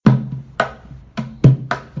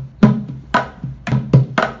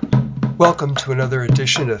Welcome to another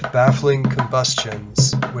edition of Baffling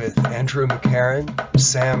Combustions with Andrew McCarran,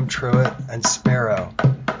 Sam Truitt, and Sparrow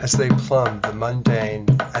as they plumb the mundane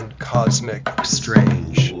and cosmic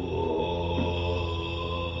strange.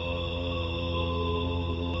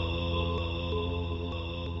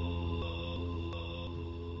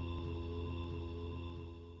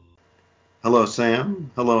 Hello,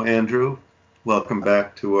 Sam. Hello, Andrew. Welcome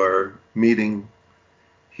back to our meeting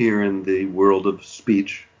here in the world of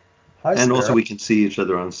speech. Hi, and Sparrow. Also we can see each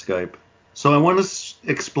other on Skype. So I want to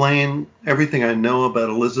explain everything I know about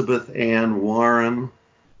Elizabeth Ann Warren,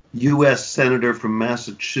 U.S. Senator from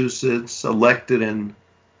Massachusetts, elected in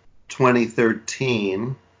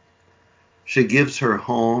 2013. She gives her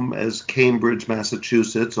home as Cambridge,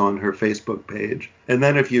 Massachusetts on her Facebook page. And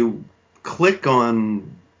then if you click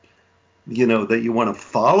on, that you want to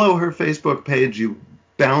follow her Facebook page, you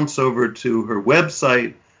bounce over to her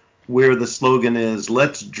website where the slogan is,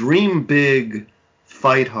 "Let's dream big,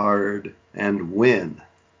 fight hard, and win."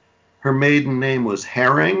 Her maiden name was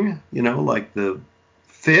Herring, like the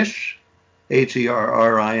fish,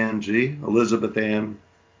 Herring, Elizabeth Ann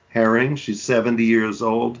Herring. She's 70 years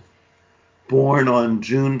old, born on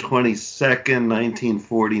June 22nd,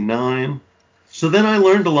 1949. So then I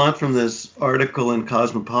learned a lot from this article in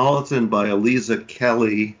Cosmopolitan by Eliza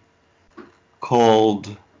Kelly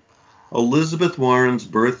called "Elizabeth Warren's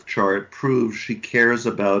Birth Chart Proves She Cares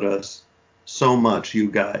About Us So Much,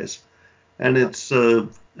 You Guys." And it's an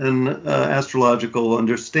astrological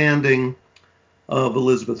understanding of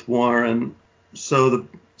Elizabeth Warren. So the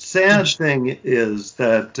sad thing is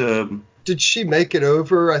that... Did she make it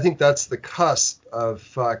over? I think that's the cusp of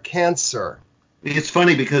Cancer. It's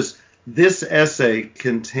funny because this essay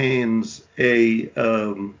contains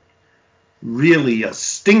really a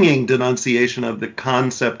stinging denunciation of the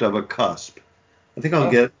concept of a cusp. I think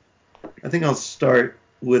I'll start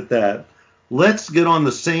with that. Let's get on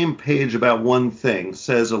the same page about one thing,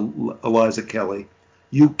 says Eliza Kelly.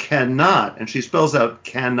 You cannot, and she spells out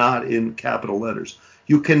cannot in capital letters,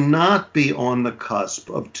 you cannot be on the cusp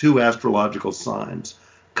of two astrological signs.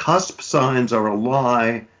 Cusp signs are a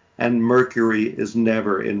lie, and Mercury is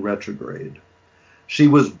never in retrograde. She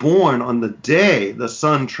was born on the day the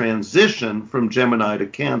sun transitioned from Gemini to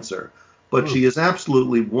Cancer, but she is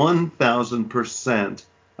absolutely 1,000%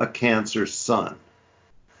 a Cancer sun.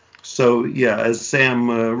 So, as Sam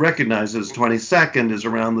recognizes, 22nd is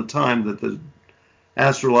around the time that the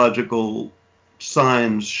astrological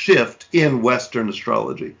signs shift in Western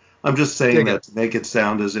astrology. I'm just saying that to make it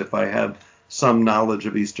sound as if I have some knowledge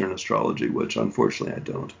of Eastern astrology, which unfortunately I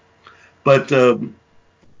don't. But...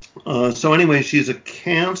 So anyway, she's a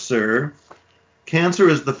Cancer. Cancer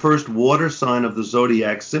is the first water sign of the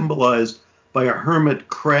zodiac, symbolized by a hermit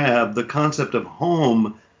crab. The concept of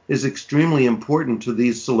home is extremely important to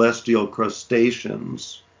these celestial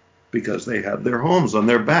crustaceans because they have their homes on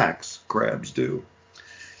their backs. Crabs do.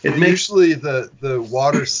 Usually the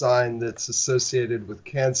water sign that's associated with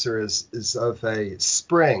Cancer is of a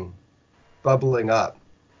spring bubbling up.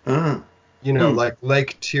 Like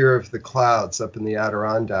Lake Tear of the Clouds up in the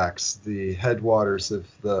Adirondacks, the headwaters of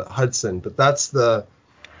the Hudson. But that's the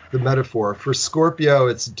metaphor. For Scorpio,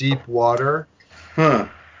 it's deep water.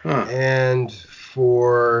 And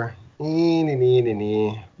for...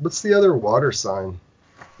 what's the other water sign?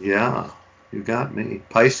 Yeah, you got me.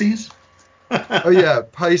 Pisces? Oh, yeah.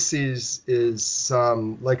 Pisces is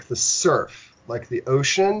like the surf, like the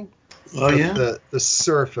ocean. Oh, yeah? The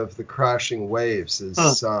surf of the crashing waves is...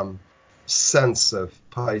 sense of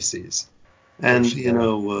Pisces. And,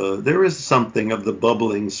 there is something of the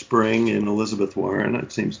bubbling spring in Elizabeth Warren,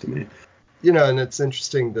 it seems to me. And it's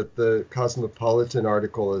interesting that the Cosmopolitan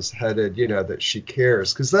article is headed, that she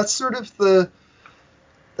cares, because that's sort of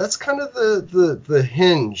that's kind of the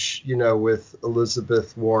hinge, with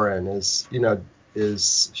Elizabeth Warren is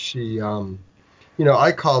she,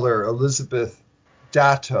 I call her Elizabeth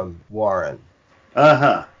Datum Warren.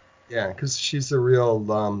 Uh-huh. Yeah, because she's a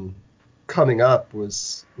real... coming up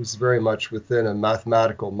was very much within a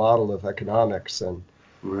mathematical model of economics. And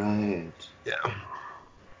right.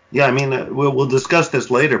 Yeah, I mean, we'll discuss this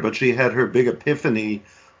later, but she had her big epiphany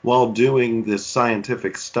while doing this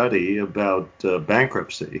scientific study about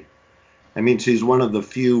bankruptcy. I mean, she's one of the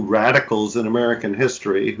few radicals in American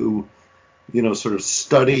history who, sort of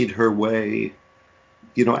studied her way,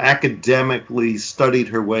 academically studied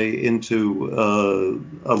her way into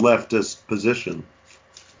a leftist position.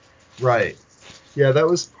 Right. Yeah, that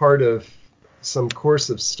was part of some course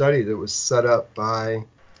of study that was set up by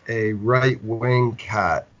a right-wing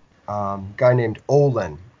guy named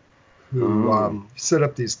Olin, who set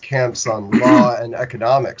up these camps on law and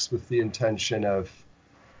economics with the intention of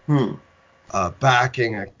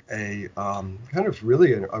backing a kind of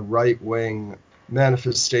really a right-wing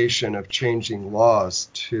manifestation of changing laws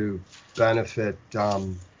to benefit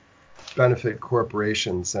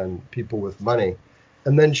corporations and people with money.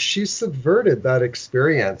 And then she subverted that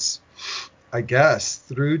experience, I guess,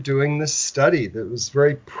 through doing this study that was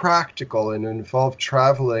very practical and involved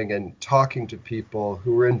traveling and talking to people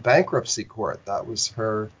who were in bankruptcy court. That was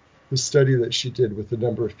the study that she did with a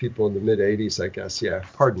number of people in the mid-'80s, I guess. Yeah,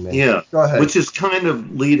 pardon me. Yeah, go ahead. Which is kind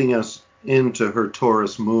of leading us into her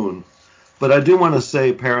Taurus moon. But I do want to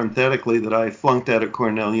say parenthetically that I flunked out of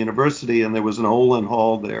Cornell University, and there was an Olin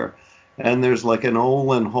Hall there. And there's like an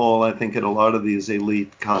Olin Hall, I think, at a lot of these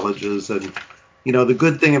elite colleges. And, you know, the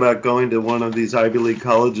good thing about going to one of these Ivy League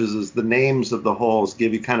colleges is the names of the halls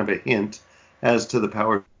give you kind of a hint as to the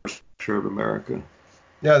power structure of America.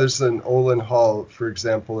 Yeah, there's an Olin Hall, for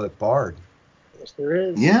example, at Bard. Yes, there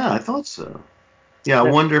is. Yeah, I thought so. Yeah, I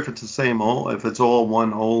wonder if it's the same, if it's all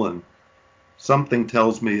one Olin. Something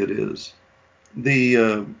tells me it is.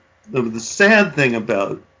 The sad thing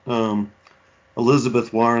about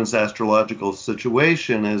Elizabeth Warren's astrological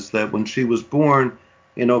situation is that when she was born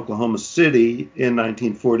in Oklahoma City in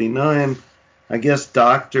 1949, I guess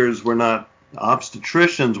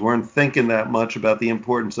obstetricians weren't thinking that much about the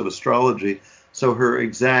importance of astrology. So her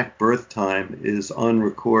exact birth time is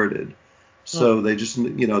unrecorded. So they just,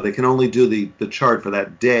 they can only do the chart for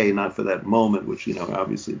that day, not for that moment, which,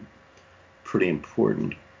 obviously pretty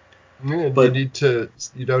important. But you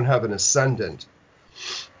don't have an ascendant.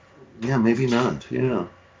 Yeah, maybe not. Yeah.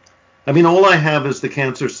 I mean, all I have is the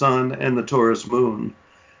Cancer Sun and the Taurus Moon.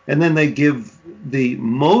 And then they give the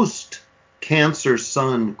most Cancer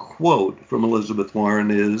Sun quote from Elizabeth Warren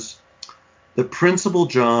is, "The principal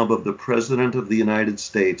job of the President of the United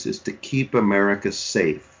States is to keep America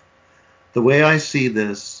safe. The way I see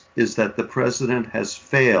this is that the President has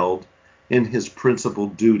failed in his principal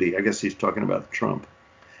duty." I guess he's talking about Trump.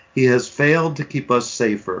 "He has failed to keep us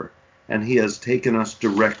safer, and he has taken us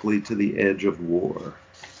directly to the edge of war."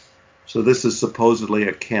 So this is supposedly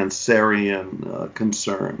a Cancerian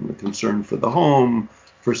concern, a concern for the home,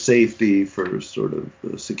 for safety, for sort of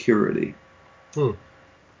security.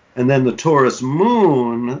 And then the Taurus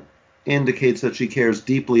moon indicates that she cares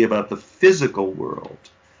deeply about the physical world.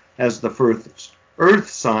 As the first earth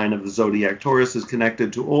sign of the zodiac, Taurus is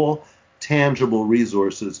connected to all tangible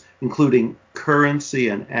resources, including currency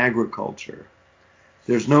and agriculture.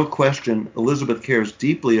 There's no question Elizabeth cares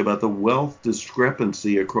deeply about the wealth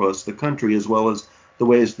discrepancy across the country, as well as the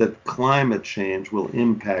ways that climate change will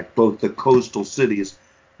impact both the coastal cities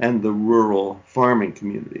and the rural farming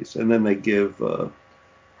communities. And then they give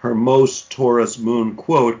her most Taurus moon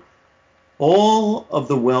quote, "All of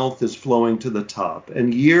the wealth is flowing to the top,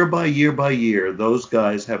 and year by year by year, those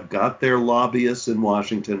guys have got their lobbyists in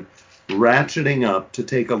Washington ratcheting up to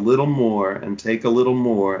take a little more and take a little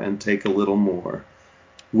more and take a little more.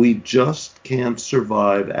 We just can't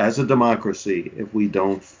survive as a democracy if we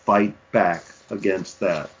don't fight back against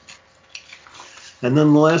that." And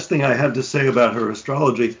then the last thing I have to say about her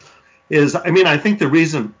astrology is, I think the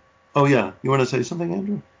reason. Oh yeah, you want to say something,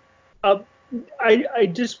 Andrew? I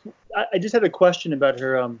just had a question about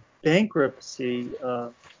her bankruptcy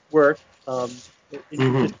work.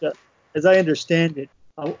 As I understand it,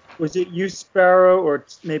 was it you, Sparrow, or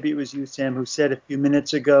maybe it was you, Sam, who said a few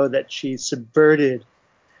minutes ago that she subverted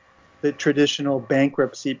the traditional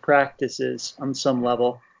bankruptcy practices on some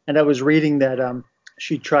level? And I was reading that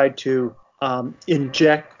she tried to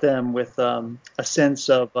inject them with a sense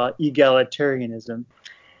of egalitarianism.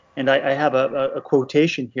 And I have a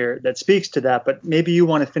quotation here that speaks to that, but maybe you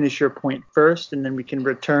want to finish your point first, and then we can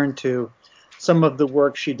return to some of the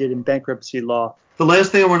work she did in bankruptcy law. The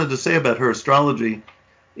last thing I wanted to say about her astrology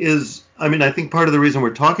is, I think part of the reason we're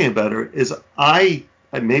talking about her is I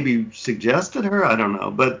maybe suggested her, I don't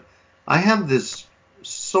know, but I have this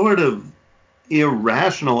sort of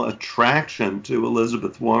irrational attraction to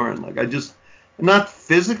Elizabeth Warren. Like, I'm not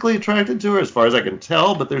physically attracted to her as far as I can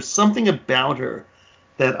tell, but there's something about her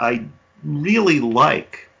that I really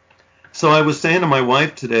like. So I was saying to my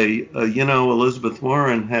wife today, Elizabeth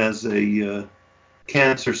Warren has a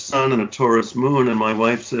Cancer Sun and a Taurus Moon, and my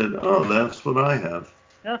wife said, "Oh, that's what I have."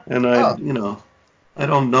 Yeah. And I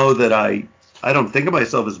don't know that I don't think of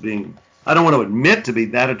myself as being, I don't want to admit to be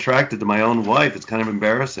that attracted to my own wife. It's kind of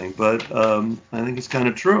embarrassing, but I think it's kind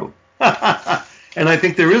of true. And I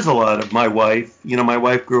think there is a lot of my wife. My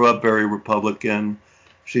wife grew up very Republican.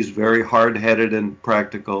 She's very hard-headed and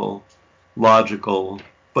practical, logical,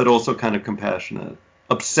 but also kind of compassionate.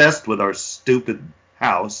 Obsessed with our stupid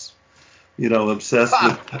house, obsessed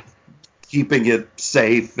with keeping it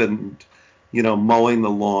safe and, mowing the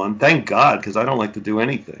lawn. Thank God, because I don't like to do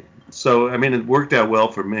anything. So, I mean, it worked out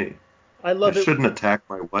well for me. I love it. Shouldn't attack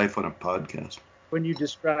my wife on a podcast. When you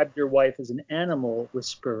described your wife as an animal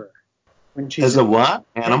whisperer. When she's as a what?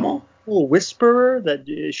 Animal? Whisperer,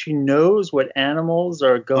 that she knows what animals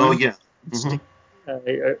are going. Oh, yeah.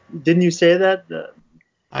 Mm-hmm. Didn't you say that?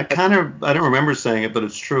 I don't remember saying it, but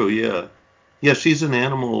it's true, yeah. Yeah, she's an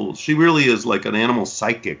animal. She really is like an animal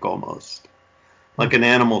psychic almost. Like an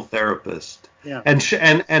animal therapist. Yeah. And she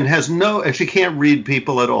can't read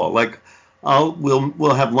people at all. Like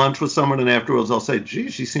we'll have lunch with someone and afterwards I'll say, "Gee,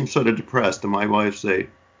 she seems sort of depressed." And my wife say,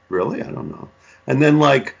 "Really? I don't know." And then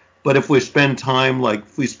but if we spend time, like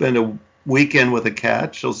if we spend a weekend with a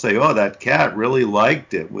cat, she'll say, "Oh, that cat really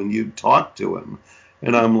liked it when you talked to him."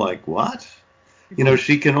 And I'm like, "What?"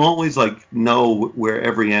 She can always know where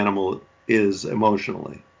every animal is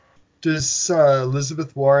emotionally. Does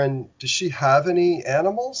Elizabeth Warren, does she have any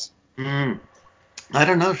animals? I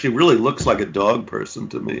don't know. She really looks like a dog person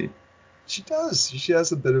to me. She does. She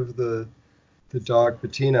has a bit of the dog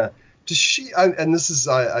patina. Does she, and this is,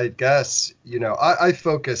 I guess, I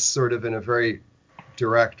focus sort of in a very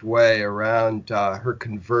direct way around her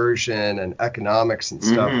conversion and economics and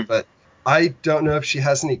stuff, but I don't know if she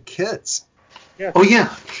has any kids. Yeah. Oh,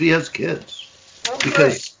 yeah, she has kids.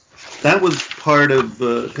 Because that was part of,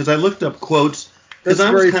 because I looked up quotes. That's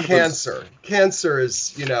very Cancer. Cancer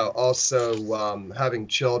is, also having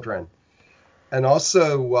children. And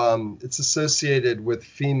also it's associated with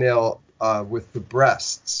female, with the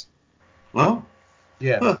breasts. Well,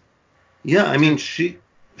 yeah. Huh. Yeah, I mean, she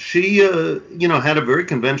had a very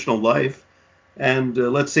conventional life. And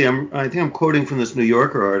let's see, I think I'm quoting from this New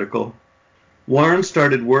Yorker article. Warren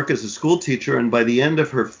started work as a school teacher, and by the end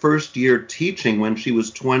of her first year teaching, when she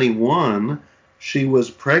was 21, she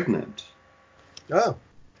was pregnant. Oh.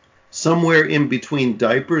 Somewhere in between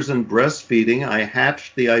diapers and breastfeeding, I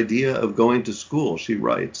hatched the idea of going to school, she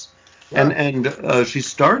writes. Yeah. And she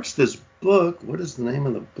starts this book. What is the name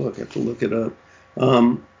of the book? I have to look it up.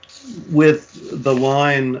 With the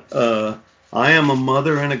line, I am a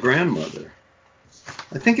mother and a grandmother.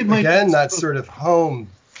 I think it might Again, that's sort of home.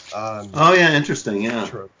 Oh, yeah, interesting, yeah.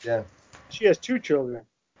 Trope. Yeah. She has 2 children.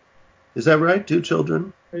 Is that right? 2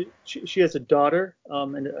 children? She has a daughter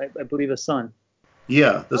and I believe a son.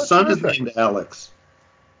 Yeah, the son is named Alex.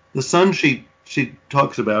 The son she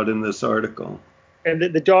talks about in this article. And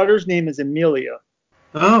the daughter's name is Amelia.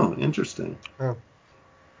 Oh, interesting. Oh.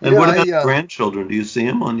 And what about grandchildren? Do you see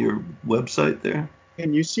them on your website there?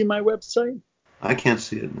 Can you see my website? I can't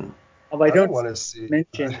see it now. Oh, I don't want to see.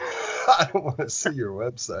 Mention. I don't want to see your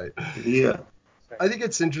website. Yeah. I think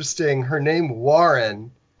it's interesting. Her name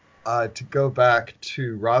Warren. To go back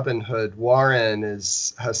to Robin Hood, Warren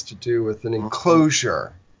has to do with an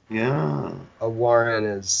enclosure. Yeah. A warren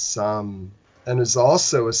is and is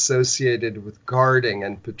also associated with guarding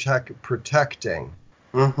and protecting.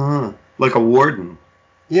 Like a warden.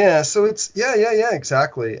 Yeah, so it's yeah,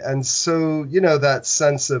 exactly. And so, that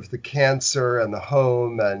sense of the cancer and the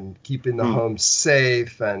home and keeping the home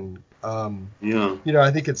safe and I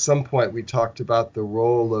think at some point we talked about the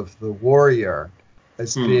role of the warrior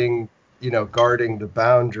as being, guarding the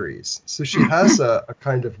boundaries. So she has a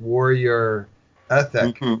kind of warrior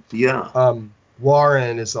ethic. Yeah.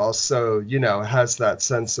 Warren is also, has that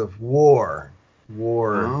sense of war.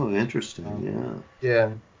 Oh, interesting.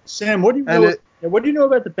 Yeah. Sam, what do you know? What do you know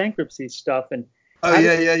about the bankruptcy stuff? And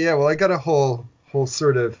yeah. Well, I got a whole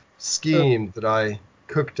sort of scheme that I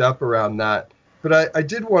cooked up around that. But I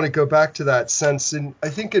did want to go back to that sense. I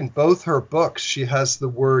think in both her books, she has the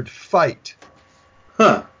word fight.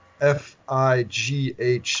 Huh. F-I-G-H-T.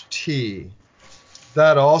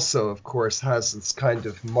 That also, of course, has this kind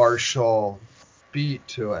of martial beat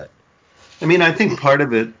to it. I mean, I think part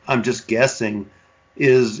of it, I'm just guessing,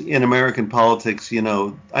 is in American politics,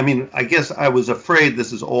 I mean, I guess I was afraid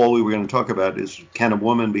this is all we were going to talk about is can a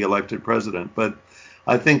woman be elected president? But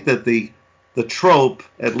I think that the trope,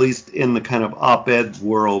 at least in the kind of op-ed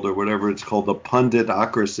world or whatever it's called, the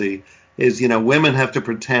punditocracy, is, women have to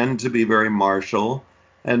pretend to be very martial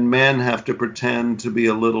and men have to pretend to be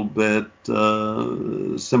a little bit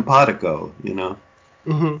simpatico,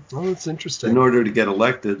 Oh, that's interesting. In order to get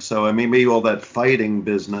elected. So, I mean, maybe all that fighting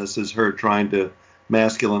business is her trying to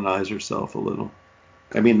masculinize herself a little.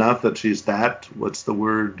 I mean, not that she's what's the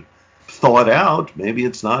word, thought out. Maybe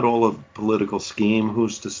it's not all a political scheme.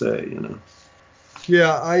 Who's to say,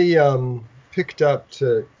 Yeah, I picked up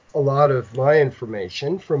a lot of my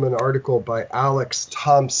information from an article by Alex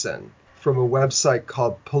Thompson from a website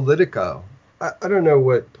called Politico. I don't know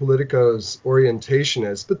what Politico's orientation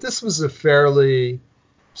is, but this was a fairly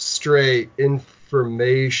straight,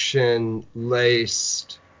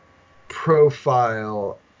 information-laced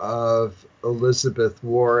profile of Elizabeth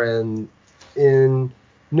Warren, in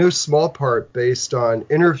no small part based on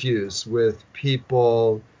interviews with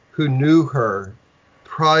people who knew her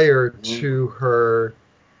prior to her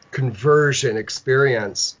conversion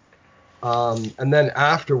experience, and then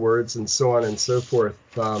afterwards, and so on and so forth.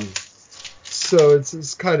 So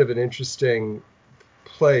it's kind of an interesting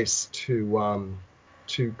place to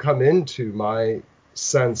come into my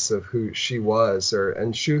sense of who she was,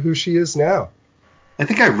 and who she is now. I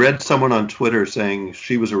think I read someone on Twitter saying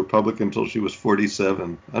she was a Republican until she was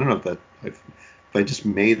 47. I don't know if I just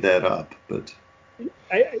made that up, but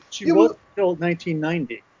she was until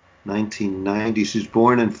 1990. 1990. She was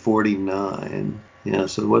born in 49. Yeah,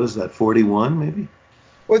 so what is that? 41 maybe?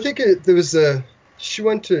 Well, I think she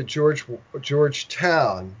went to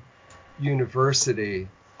Georgetown University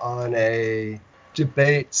on a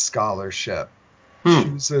debate scholarship.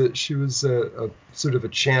 She was a sort of a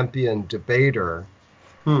champion debater.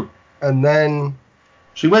 And then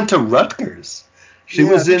she went to Rutgers. She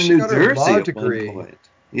was in New Jersey at one point.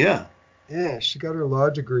 Yeah. Yeah, she got her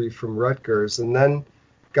law degree from Rutgers and then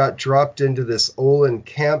got dropped into this Olin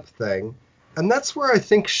Camp thing. And that's where I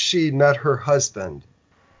think she met her husband.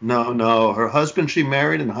 No. Her husband she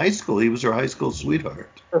married in high school. He was her high school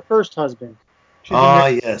sweetheart. Her first husband.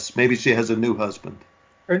 Yes. Maybe she has a new husband.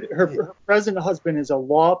 Her present husband is a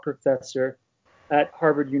law professor at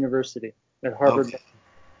Harvard University. At Harvard. Okay.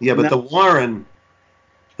 Yeah, but the Warren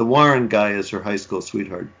guy is her high school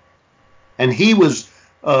sweetheart. And he was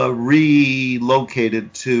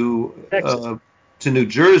relocated to New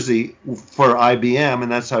Jersey for IBM,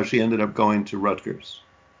 and that's how she ended up going to Rutgers.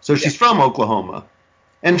 So she's from Oklahoma.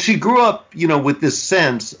 And she grew up, with this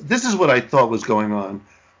sense. This is what I thought was going on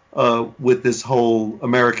with this whole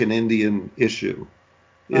American Indian issue.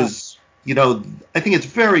 I think it's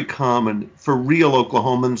very common for real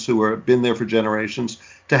Oklahomans who have been there for generations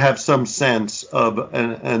to have some sense of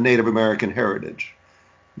a Native American heritage.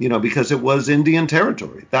 Because it was Indian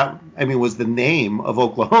territory. That, was the name of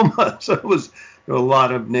Oklahoma. So there were a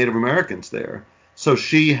lot of Native Americans there. So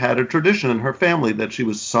she had a tradition in her family that she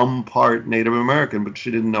was some part Native American, but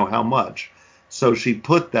she didn't know how much. So she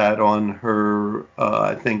put that on her,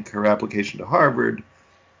 I think, her application to Harvard,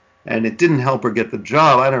 and it didn't help her get the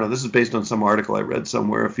job. I don't know. This is based on some article I read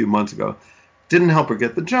somewhere a few months ago. Didn't help her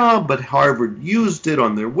get the job, but Harvard used it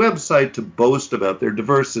on their website to boast about their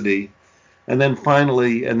diversity. And then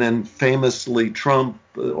famously, Trump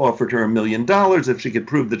offered her $1 million if she could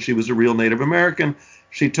prove that she was a real Native American.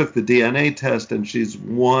 She took the DNA test, and she's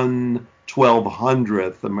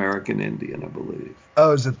 1/1200th American Indian, I believe.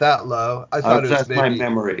 Oh, is it that low? I thought it was that's my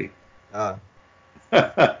memory.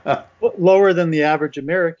 Lower than the average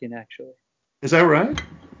American, actually. Is that right?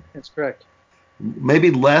 That's correct.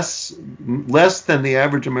 Maybe less than the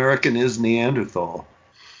average American is Neanderthal.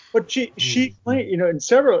 But she claimed, in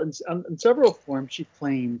several forms, she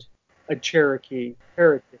claimed a Cherokee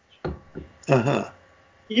heritage.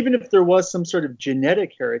 Even if there was some sort of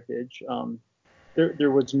genetic heritage,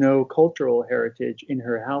 there was no cultural heritage in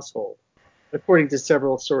her household, according to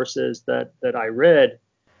several sources that I read.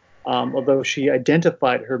 Although she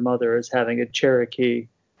identified her mother as having a Cherokee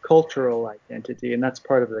cultural identity, and that's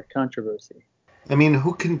part of the controversy.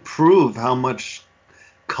 Who can prove how much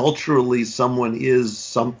culturally someone is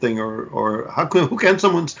something, or how can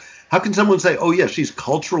someone say, oh yeah, she's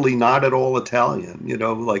culturally not at all Italian?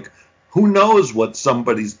 Who knows what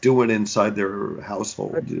somebody's doing inside their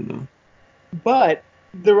household? But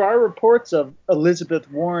there are reports of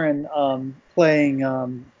Elizabeth Warren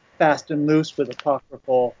playing fast and loose with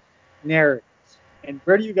apocryphal narratives. And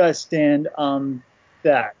where do you guys stand on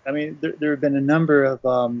that? There have been a number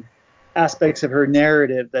of aspects of her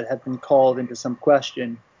narrative that have been called into some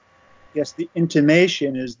question. Yes, the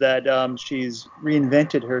intimation is that she's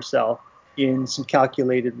reinvented herself in some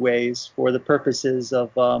calculated ways for the purposes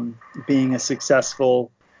of being a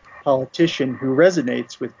successful politician who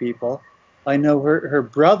resonates with people. I know her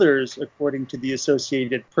brothers, according to the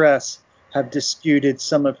Associated Press, have disputed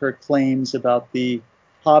some of her claims about the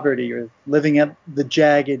poverty or living at the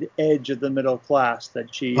jagged edge of the middle class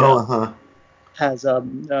that she has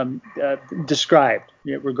described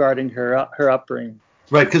regarding her upbringing.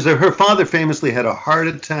 Right, because her father famously had a heart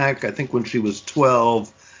attack, I think, when she was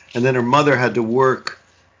 12, and then her mother had to work.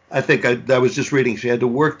 I think I was just reading she had to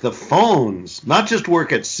work the phones, not just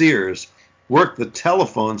work at Sears, work the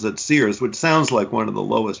telephones at Sears, which sounds like one of the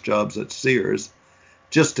lowest jobs at Sears,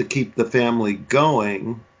 just to keep the family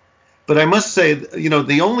going. But I must say,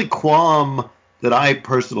 the only qualm that I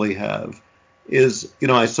personally have is,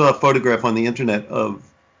 I saw a photograph on the internet of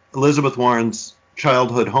Elizabeth Warren's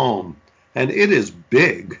childhood home, and it is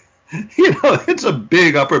big. It's a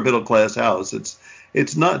big upper middle class house.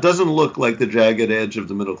 It's not doesn't look like the jagged edge of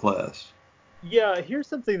the middle class. Yeah, here's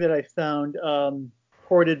something that I found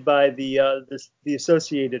reported by the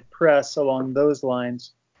Associated Press along those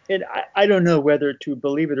lines. And I don't know whether to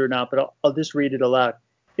believe it or not, but I'll just read it aloud.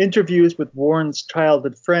 Interviews with Warren's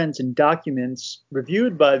childhood friends and documents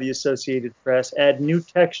reviewed by the Associated Press add new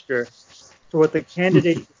texture to what the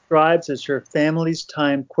candidate describes as her family's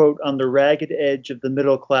time, quote, on the ragged edge of the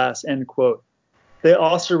middle class, end quote. They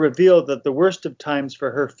also revealed that the worst of times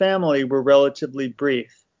for her family were relatively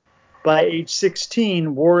brief. By age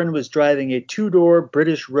 16, Warren was driving a two-door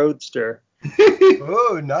British Roadster.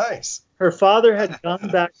 Oh, nice. Her father had gone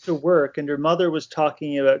back to work, and her mother was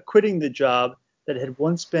talking about quitting the job that had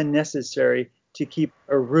once been necessary to keep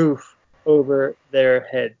a roof over their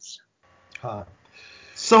heads. Huh.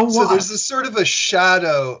 So there's a sort of a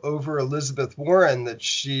shadow over Elizabeth Warren that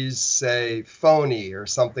she's, say, phony or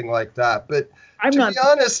something like that. But to be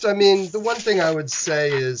honest, I mean, the one thing I would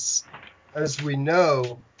say is, as we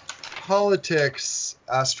know, politics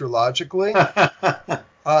astrologically,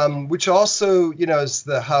 which also, is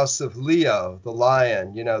the house of Leo, the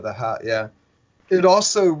lion, it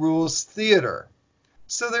also rules theater.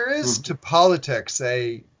 So there is to politics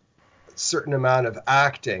a certain amount of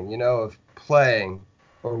acting, of playing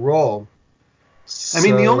a role. I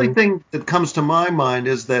mean, the only thing that comes to my mind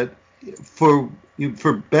is that for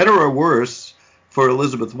better or worse, for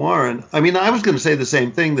Elizabeth Warren, I mean, I was going to say the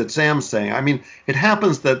same thing that Sam's saying. I mean, it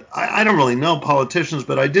happens that I don't really know politicians,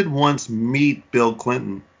 but I did once meet Bill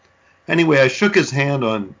Clinton. Anyway, I shook his hand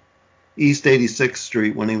on East 86th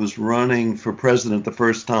Street when he was running for president the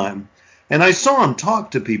first time. And I saw him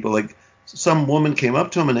talk to people. Like, some woman came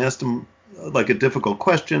up to him and asked him, like, a difficult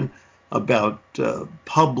question about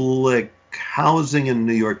public housing in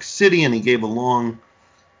New York City, and he gave a long,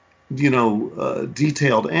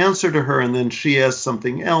 detailed answer to her, and then she asked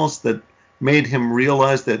something else that made him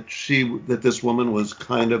realize that this woman was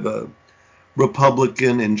kind of a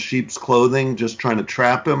Republican in sheep's clothing, just trying to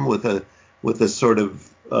trap him with a sort of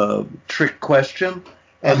trick question,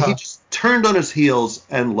 and he just turned on his heels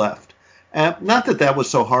and left. Not that was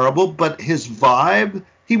so horrible, but his vibe.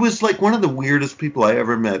 He was like one of the weirdest people I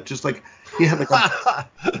ever met. Just like he had like a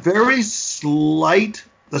very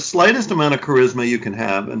the slightest amount of charisma you can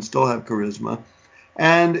have and still have charisma.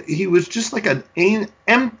 And he was just like an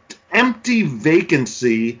empty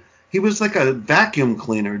vacancy. He was like a vacuum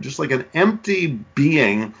cleaner, just like an empty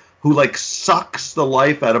being who like sucks the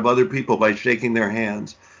life out of other people by shaking their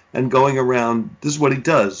hands and going around. This is what he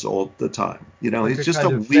does all the time. Like he's just a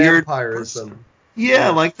weird vampirism. Person.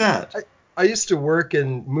 Yeah, like that. I used to work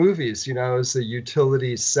in movies, I was a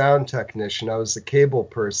utility sound technician. I was a cable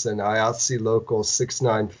person, IATSE Local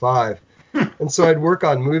 695. And so I'd work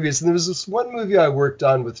on movies. And there was this one movie I worked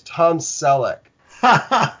on with Tom Selleck.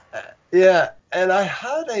 Yeah, and I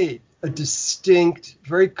had a distinct,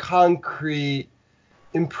 very concrete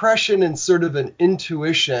impression and sort of an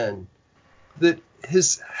intuition that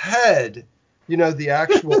his head, the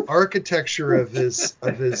actual architecture of his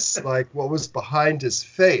like what was behind his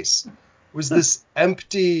face was this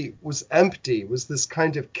was this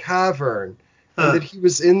kind of cavern, and that he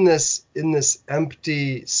was in this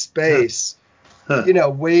empty space,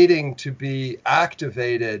 waiting to be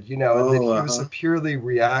activated, and that he was a purely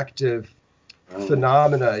reactive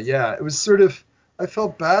phenomena. Yeah, it was sort of, I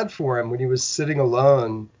felt bad for him when he was sitting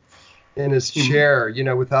alone in his chair,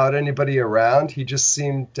 without anybody around. He just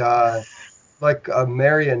seemed like a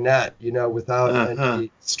marionette, without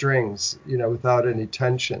any strings, without any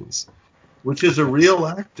tensions. Which is a real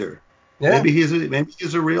actor. Yeah. Maybe he's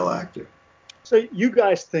a real actor. So you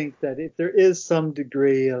guys think that if there is some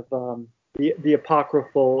degree of the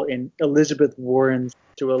apocryphal in Elizabeth Warren's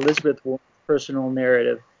personal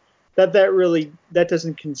narrative, that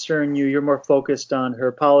doesn't concern you. You're more focused on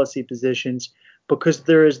her policy positions because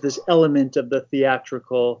there is this element of the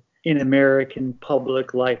theatrical in American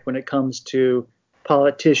public life when it comes to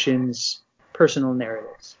politicians' personal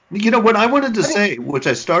narratives. What I wanted to say, which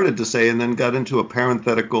I started to say and then got into a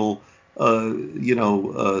parenthetical,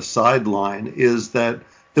 sideline, is that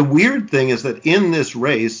the weird thing is that in this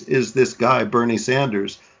race is this guy, Bernie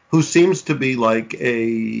Sanders, who seems to be like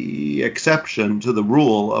a exception to the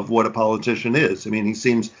rule of what a politician is. I mean, he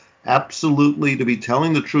seems absolutely to be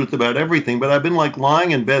telling the truth about everything. But I've been like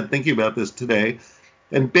lying in bed thinking about this today.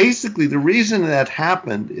 And basically the reason that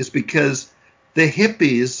happened is because the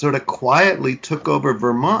hippies sort of quietly took over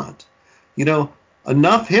Vermont.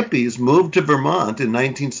 Enough hippies moved to Vermont in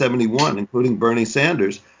 1971, including Bernie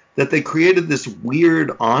Sanders, that they created this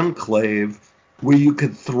weird enclave where you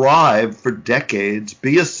could thrive for decades,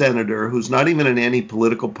 be a senator who's not even in any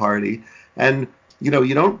political party, and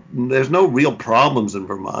there's no real problems in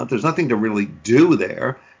Vermont. There's nothing to really do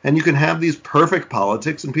there. And you can have these perfect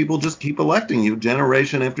politics and people just keep electing you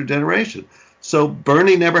generation after generation. So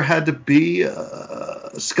Bernie never had to be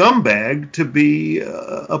a scumbag to be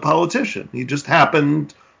a politician. He just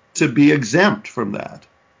happened to be exempt from that.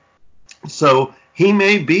 So he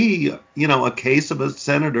may be, a case of a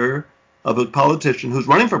senator, of a politician who's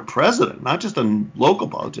running for president, not just a local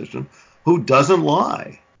politician, who doesn't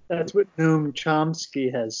lie. That's what Noam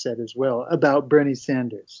Chomsky has said as well about Bernie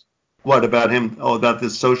Sanders. What about him? Oh, about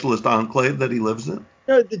this socialist enclave that he lives in?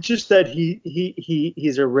 No, just that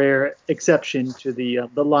he's a rare exception to the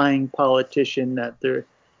lying politician. That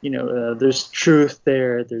there's truth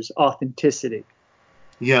there, there's authenticity.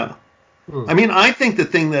 Yeah, I mean, I think the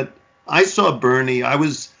thing that I saw Bernie, I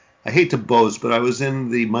hate to boast, but I was in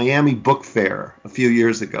the Miami Book Fair a few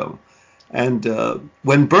years ago, and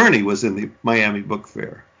when Bernie was in the Miami Book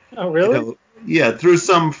Fair. Oh, really? Yeah, through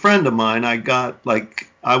some friend of mine,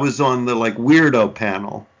 I was on the weirdo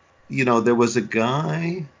panel. There was a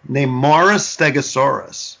guy named Morris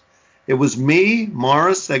Stegosaurus. It was me,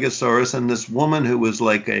 Morris Stegosaurus, and this woman who was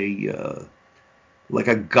like a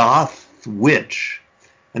goth witch.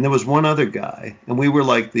 And there was one other guy, and we were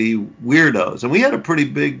like the weirdos. And we had a pretty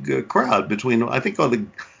big crowd between, I think all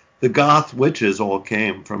the goth witches all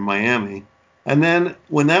came from Miami. And then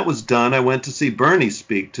when that was done, I went to see Bernie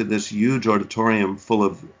speak to this huge auditorium full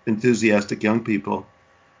of enthusiastic young people.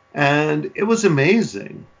 And it was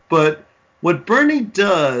amazing. But what Bernie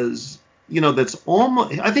does, that's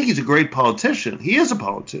almost, I think he's a great politician. He is a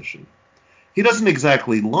politician. He doesn't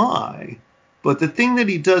exactly lie. But the thing that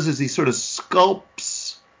he does is he sort of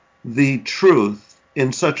sculpts the truth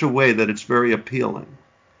in such a way that it's very appealing.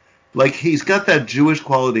 Like he's got that Jewish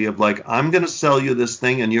quality of I'm going to sell you this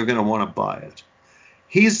thing and you're going to want to buy it.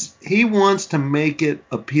 He wants to make it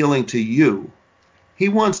appealing to you. He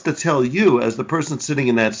wants to tell you as the person sitting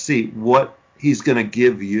in that seat what he's going to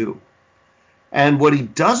give you. And what he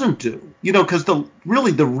doesn't do, because the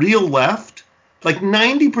real left,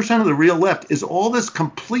 90% of the real left is all this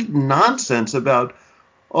complete nonsense about,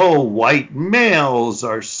 white males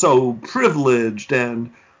are so privileged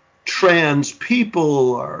and trans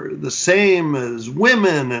people are the same as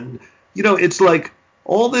women. And, it's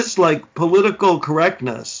all this political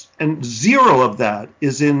correctness, and zero of that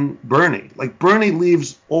is in Bernie. Bernie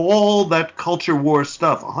leaves all that culture war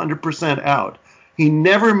stuff 100% out. He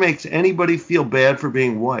never makes anybody feel bad for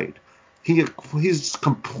being white. He's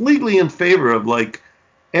completely in favor of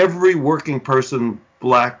every working person,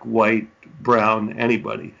 black, white, brown,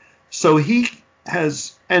 anybody. So he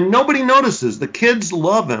has, and nobody notices. The kids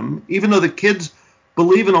love him, even though the kids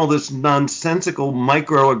believe in all this nonsensical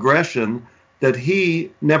microaggression that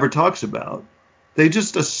he never talks about. They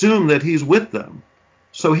just assume that he's with them.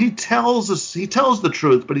 So he tells the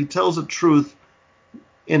truth, but he tells the truth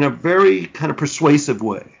in a very kind of persuasive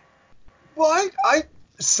way. Well, I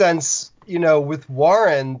sense, with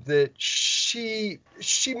Warren that she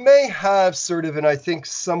may have sort of, and I think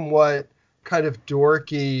somewhat kind of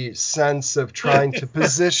dorky sense of trying to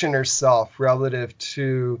position herself relative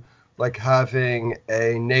to having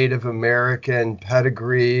a Native American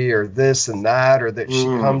pedigree or this and that, or that she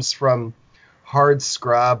comes from hard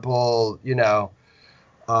scrabble,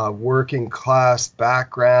 working class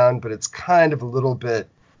background, but it's kind of a little bit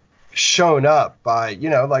shown up by,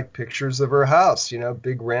 pictures of her house,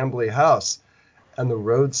 big rambly house and the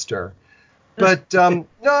roadster. But no,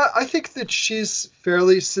 I think that she's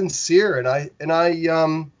fairly sincere, and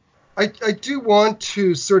I do want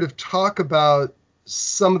to sort of talk about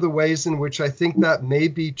some of the ways in which I think that may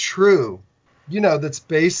be true, that's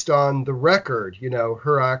based on the record,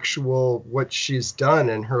 her actual, what she's done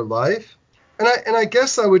in her life. And I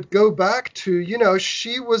guess I would go back to,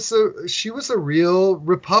 she was a real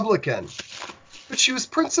Republican, but she was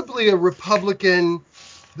principally a Republican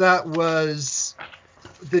that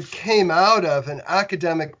came out of an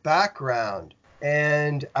academic background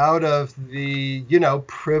and out of the,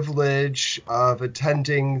 privilege of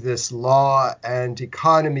attending this law and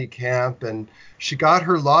economy camp. And she got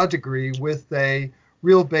her law degree with a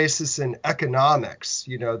real basis in economics.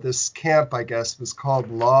 This camp, I guess, was called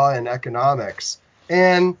Law and Economics.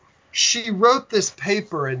 And she wrote this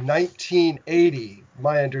paper in 1980.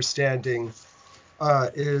 My understanding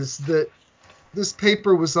is that this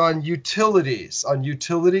paper was on utilities, on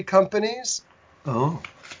utility companies. Oh.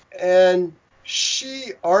 And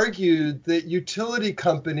she argued that utility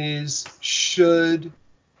companies should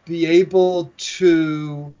be able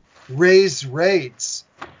to raise rates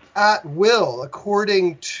at will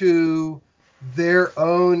according to their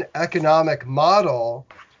own economic model,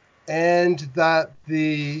 and that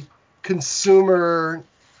the consumer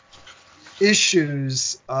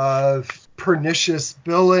issues of pernicious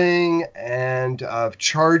billing and of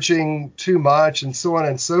charging too much and so on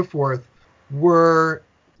and so forth were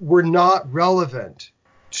not relevant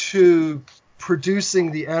to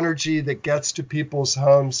producing the energy that gets to people's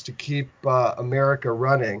homes to keep America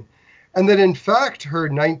running. And that in fact, her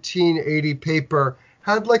 1980 paper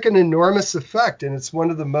had like an enormous effect, and it's one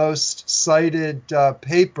of the most cited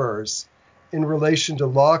papers in relation to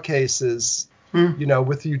law cases,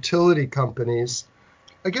 with utility companies.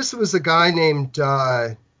 I guess it was a guy named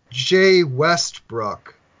Jay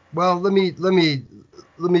Westbrook. Well, let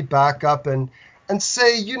me back up and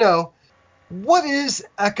say, what is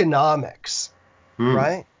economics,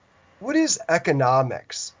 right? What is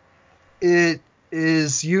economics? It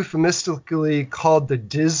is euphemistically called the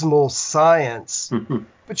dismal science.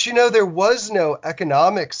 But there was no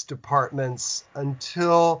economics departments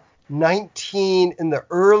until in the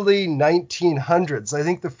early 1900s. I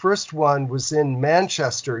think the first one was in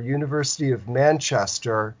Manchester, University of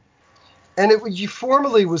Manchester. And it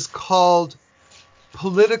formerly was called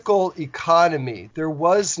political economy. There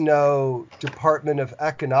was no Department of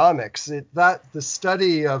Economics. The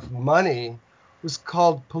study of money was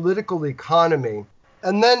called political economy.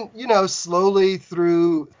 And then, slowly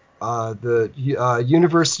through the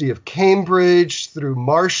University of Cambridge, through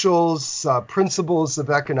Marshall's Principles of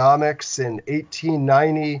Economics in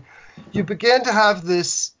 1890, you began to have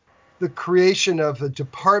the creation of a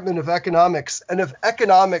Department of Economics and of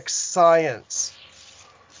economic science.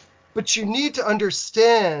 But you need to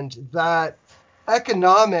understand that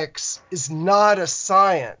economics is not a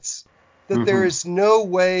science, that there is no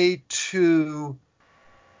way to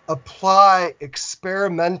apply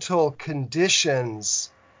experimental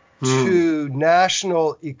conditions to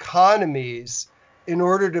national economies in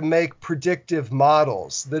order to make predictive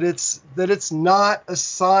models, that it's not a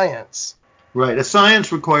science. Right. A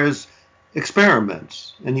science requires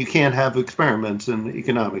experiments, and you can't have experiments in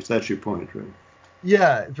economics. That's your point, right?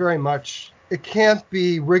 Yeah, very much. It can't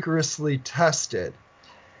be rigorously tested.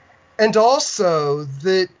 And also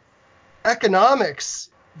that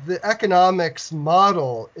the economics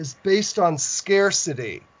model is based on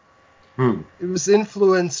scarcity. It was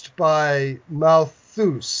influenced by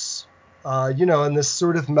Malthus, and this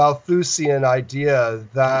sort of Malthusian idea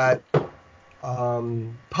that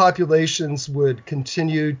populations would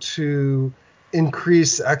continue to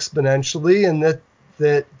increase exponentially, and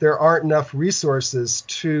that there aren't enough resources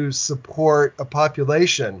to support a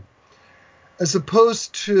population, as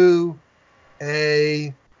opposed to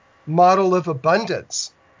a model of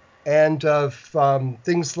abundance and of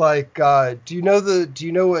things like do you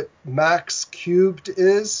know what max cubed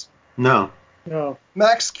is? No.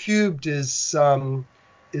 Max cubed is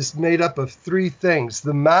made up of three things: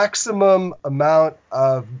 the maximum amount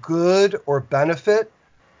of good or benefit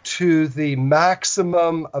to the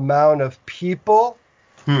maximum amount of people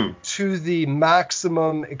to the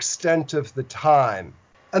maximum extent of the time.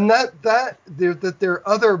 And that there are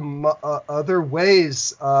other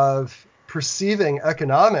ways of perceiving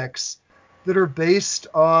economics that are based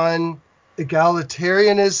on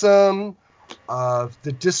egalitarianism, of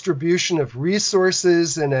the distribution of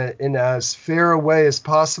resources in as fair a way as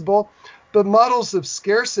possible. But models of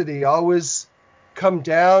scarcity always come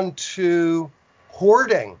down to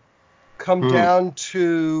hoarding, come down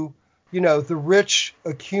to, the rich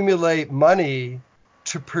accumulate money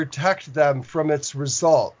to protect them from its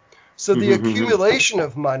result. So the accumulation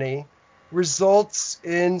of money results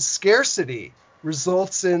in scarcity,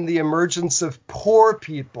 results in the emergence of poor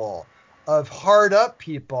people, of hard up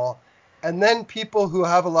people. And then people who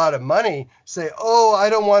have a lot of money say, oh, I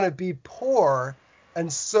don't want to be poor.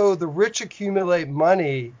 And so the rich accumulate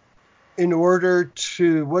money in order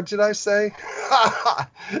to, what did I say?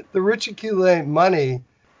 The rich accumulate money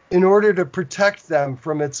in order to protect them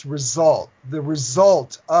from its result, the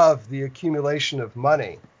result of the accumulation of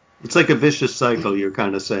money. It's like a vicious cycle, you're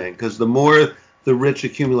kind of saying, because the more the rich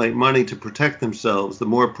accumulate money to protect themselves, the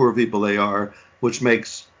more poor people they are, which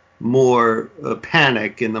makes more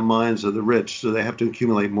panic in the minds of the rich, so they have to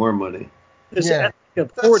accumulate more money. That's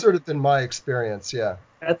sort of been my experience, yeah.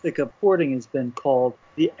 Ethic of hoarding has been called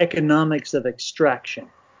the economics of extraction.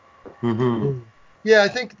 Yeah, I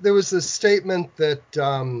think there was a statement that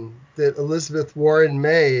that Elizabeth Warren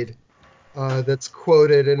made that's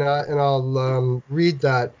quoted, and I'll read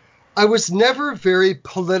that. I was never very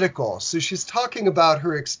political. So she's talking about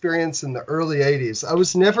her experience in the early 80s. I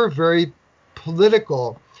was never very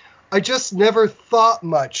political. I just never thought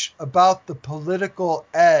much about the political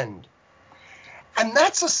end. And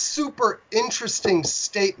that's a super interesting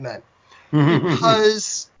statement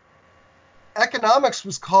because economics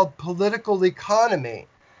was called political economy.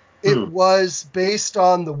 It was based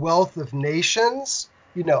on the wealth of nations,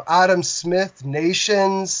 Adam Smith,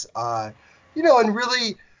 Nations, and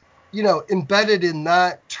really, embedded in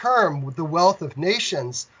that term, with the wealth of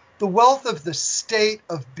nations, the wealth of the state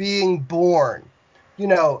of being born.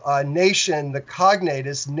 Nation, the cognate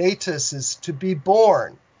is natus, is to be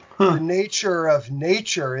born. The nature of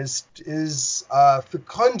nature is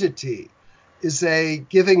fecundity, is a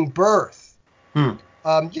giving birth.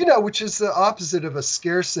 Which is the opposite of a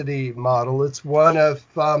scarcity model. It's one of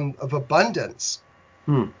abundance.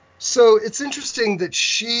 So it's interesting that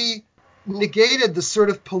she negated the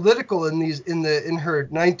sort of political in her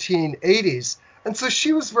 1980s, and so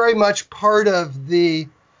she was very much part of the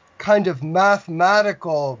kind of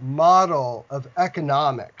mathematical model of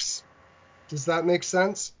economics. Does that make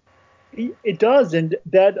sense? It does, and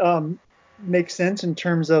that makes sense in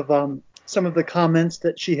terms of some of the comments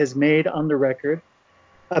that she has made on the record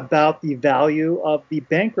about the value of the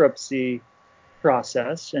bankruptcy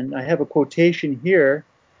process. And I have a quotation here.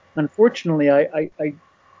 Unfortunately, I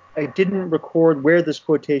didn't record where this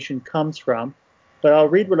quotation comes from, but I'll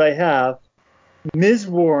read what I have. Ms.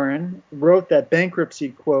 Warren wrote that bankruptcy,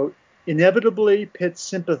 quote, inevitably pits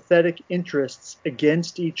sympathetic interests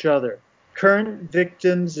against each other, current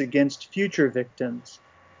victims against future victims,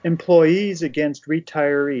 employees against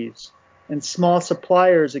retirees, and small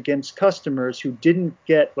suppliers against customers who didn't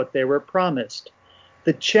get what they were promised.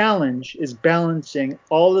 The challenge is balancing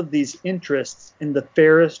all of these interests in the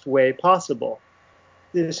fairest way possible.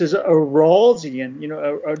 This is a Rawlsian,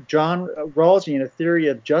 a John Rawlsian, a theory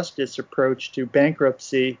of justice approach to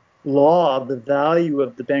bankruptcy law, the value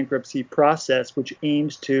of the bankruptcy process, which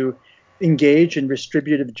aims to engage in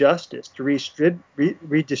distributive justice, to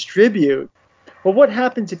redistribute. Well, what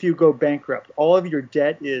happens if you go bankrupt? All of your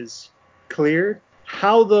debt is cleared.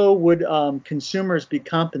 How, though, would consumers be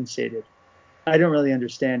compensated? I don't really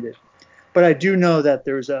understand it, but I do know that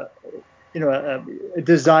there's a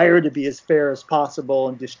desire to be as fair as possible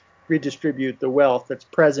and redistribute the wealth that's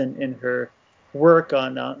present in her work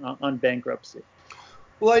on bankruptcy.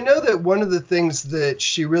 Well, I know that one of the things that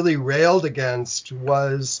she really railed against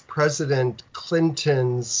was President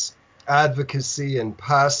Clinton's advocacy and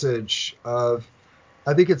passage of,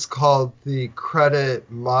 I think it's called the Credit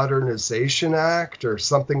Modernization Act or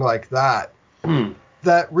something like that,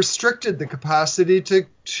 that restricted the capacity to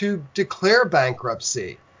declare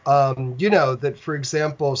bankruptcy. That, for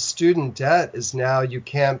example, student debt is now, you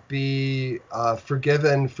can't be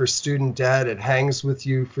forgiven for student debt. It hangs with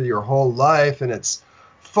you for your whole life, and it's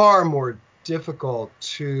far more difficult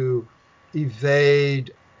to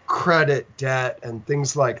evade credit debt and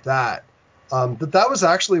things like that. That was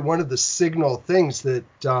actually one of the signal things that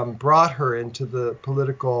brought her into the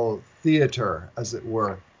political theater, as it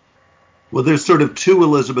were. Well, there's sort of two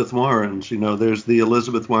Elizabeth Warrens. There's the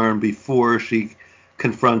Elizabeth Warren before she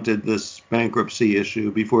confronted this bankruptcy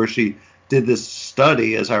issue, before she did this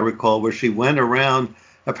study, as I recall, where she went around.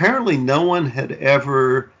 Apparently no one had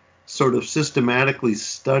ever sort of systematically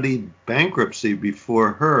studied bankruptcy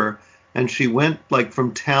before her, and she went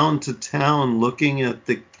from town to town looking at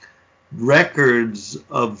the records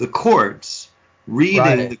of the courts,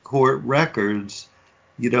 reading the court records,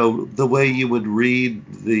 the way you would read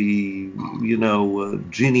the,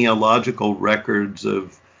 genealogical records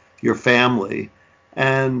of your family.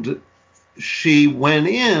 And she went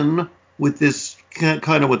in with this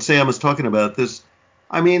kind of what Sam was talking about.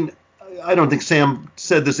 I don't think Sam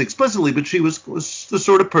said this explicitly, but she was the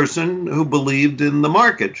sort of person who believed in the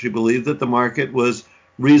market. She believed that the market was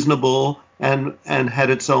reasonable and had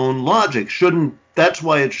its own logic. That's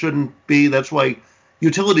why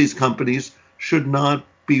utilities companies should not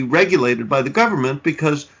be regulated by the government,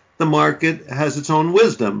 because the market has its own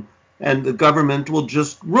wisdom and the government will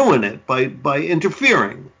just ruin it by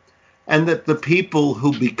interfering. And that the people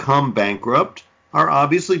who become bankrupt are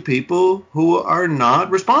obviously people who are not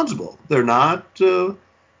responsible. They're not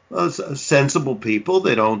sensible people.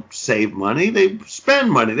 They don't save money. They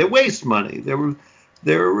spend money. They waste money.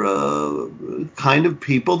 They're kind of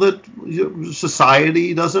people that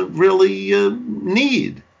society doesn't really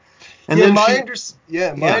need. And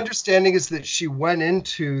my understanding is that she went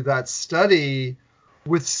into that study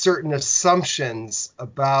with certain assumptions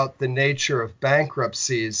about the nature of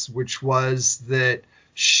bankruptcies, which was that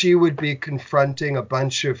she would be confronting a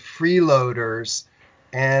bunch of freeloaders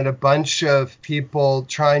and a bunch of people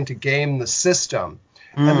trying to game the system.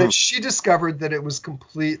 And that she discovered that it was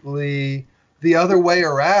completely the other way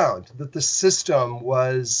around, that the system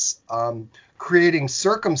was creating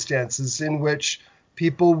circumstances in which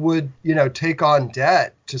people would, take on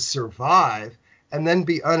debt to survive and then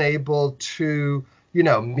be unable to,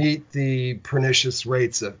 meet the pernicious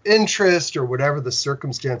rates of interest or whatever the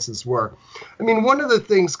circumstances were. I mean, one of the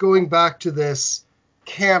things, going back to this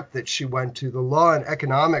camp that she went to, the law and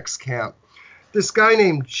economics camp, this guy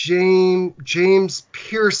named James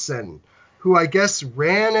Pearson, who I guess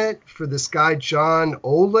ran it for this guy John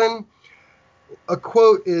Olin, a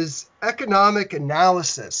quote is, "Economic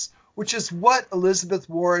analysis," which is what Elizabeth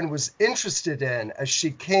Warren was interested in as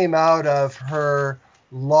she came out of her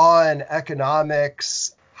law and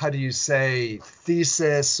economics,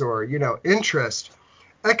 thesis or, interest.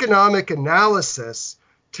 Economic analysis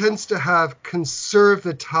tends to have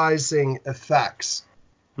conservatizing effects.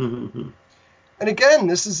 Mm-hmm. And again,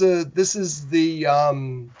 this is the, I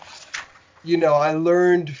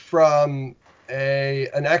learned from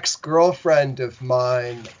an ex-girlfriend of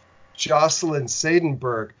mine, Jocelyn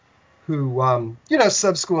Seidenberg, who,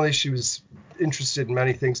 subsequently she was interested in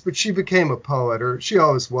many things, but she became a poet, or she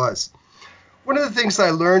always was. One of the things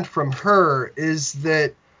I learned from her is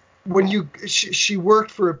that when she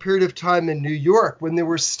worked for a period of time in New York when there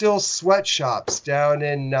were still sweatshops down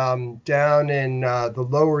in the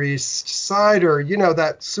Lower East Side, or,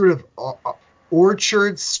 that sort of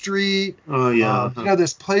Orchard Street. Oh, yeah.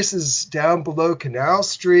 There's places down below Canal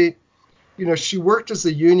Street. She worked as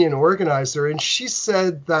a union organizer, and she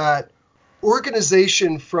said that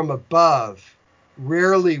organization from above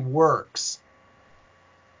rarely works.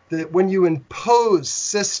 That when you impose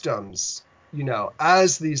systems,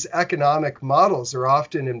 as these economic models are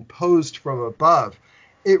often imposed from above,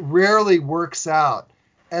 it rarely works out.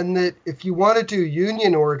 And that if you want to do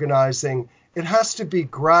union organizing, it has to be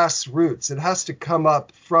grassroots. It has to come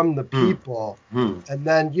up from the people and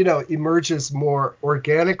then, emerges more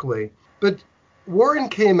organically. But Warren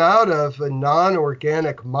came out of a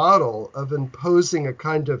non-organic model of imposing a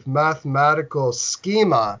kind of mathematical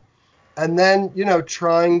schema and then,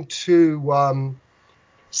 trying to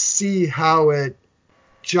see how it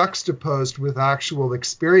juxtaposed with actual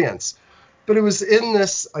experience. But it was in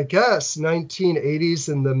this, I guess, 1980s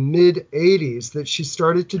and the mid-80s that she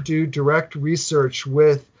started to do direct research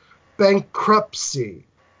with bankruptcy,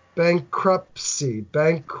 bankrupt,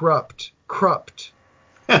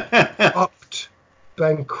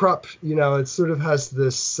 it sort of has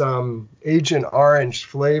this Agent Orange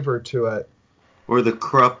flavor to it. Or the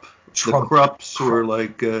Krupp. The Krupps were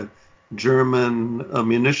like German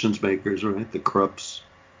munitions makers, right? The Krupps.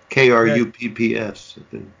 Krupps, I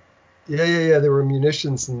think. Yeah. They were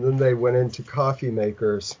munitions, and then they went into coffee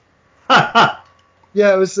makers. Yeah,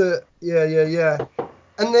 it was yeah.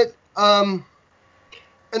 And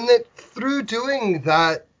that through doing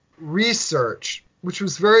that research, which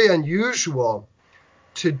was very unusual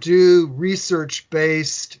to do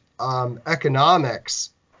research-based economics,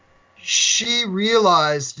 she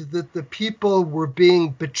realized that the people were being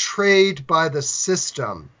betrayed by the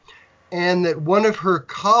system, and that one of her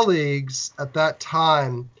colleagues at that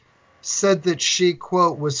time said that she,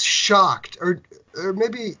 quote, was shocked, or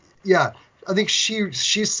maybe, yeah, I think she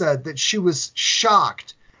said that she was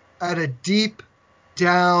shocked at a deep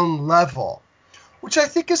down level, which I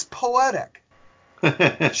think is poetic.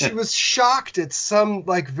 She was shocked at some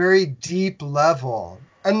very deep level,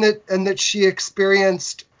 and that she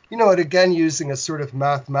experienced, it again using a sort of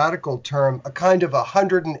mathematical term, a kind of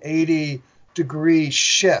 180-degree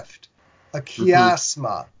shift, a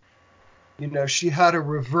chiasma. She had a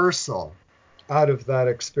reversal out of that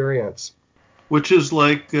experience. Which is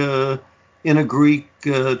like in a Greek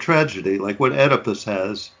tragedy, like what Oedipus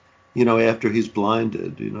has, after he's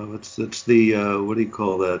blinded. It's the, what do you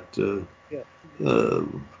call that?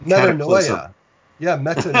 Metanoia. Yeah,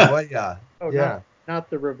 metanoia. Yeah. Not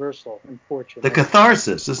the reversal, unfortunately. The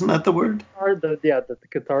catharsis, isn't that the word? The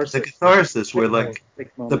catharsis. The catharsis, where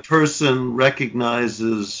the person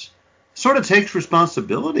recognizes, sort of takes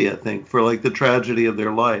responsibility, I think, for the tragedy of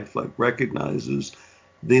their life, recognizes,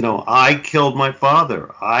 I killed my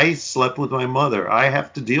father, I slept with my mother, I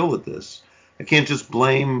have to deal with this. I can't just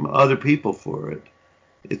blame other people for it.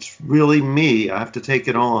 It's really me. I have to take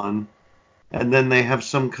it on. And then they have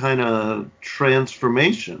some kind of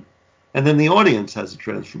transformation. And then the audience has a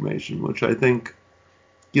transformation, which I think,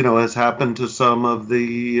 has happened to some of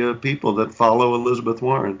the people that follow Elizabeth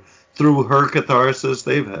Warren. Through her catharsis,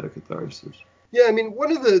 they've had a catharsis. Yeah, I mean,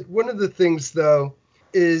 one of the things, though,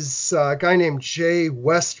 is a guy named Jay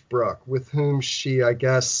Westbrook, with whom she, I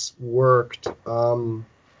guess, worked.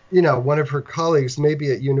 One of her colleagues,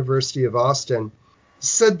 maybe at University of Austin,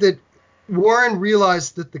 said that Warren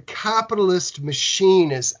realized that the capitalist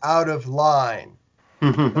machine is out of line,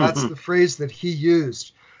 That's the phrase that he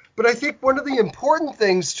used. But I think one of the important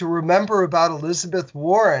things to remember about Elizabeth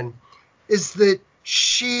Warren is that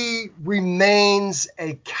she remains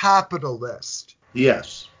a capitalist.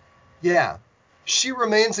 Yes. Yeah. She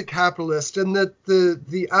remains a capitalist, and that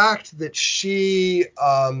the act that she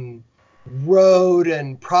wrote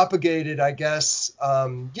and propagated, I guess,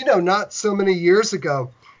 not so many years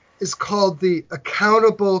ago, is called the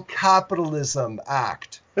Accountable Capitalism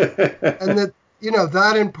Act. And that,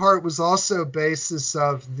 that in part was also basis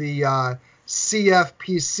of the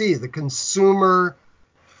CFPC, the Consumer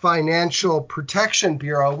Financial Protection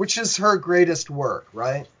Bureau, which is her greatest work,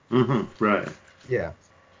 right? Mm-hmm, right. Yeah.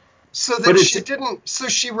 So that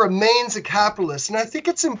she remains a capitalist. And I think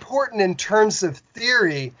it's important in terms of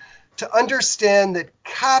theory to understand that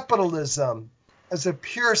capitalism as a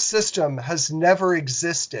pure system has never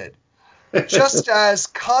existed, just as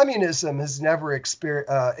communism has never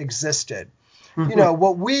existed.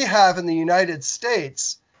 What we have in the United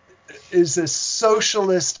States is a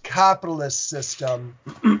socialist capitalist system,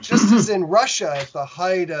 just as in Russia at the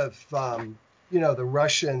height of, the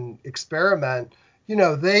Russian experiment,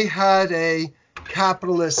 they had a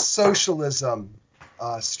capitalist socialism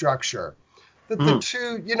structure. That the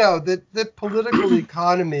two, that political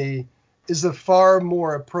economy is a far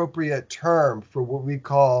more appropriate term for what we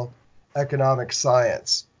call economic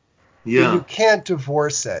science. Yeah. You can't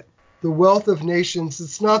divorce it. The wealth of nations,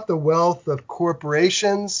 it's not the wealth of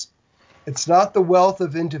corporations. It's not the wealth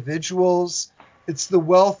of individuals. It's the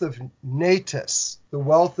wealth of natus, the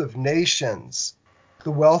wealth of nations,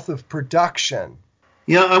 the wealth of production.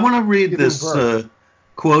 Yeah, I want to read this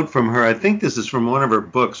quote from her. I think this is from one of her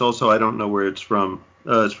books. Also, I don't know where it's from.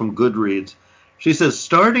 It's from Goodreads. She says,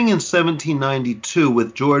 starting in 1792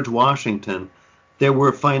 with George Washington, there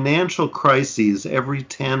were financial crises every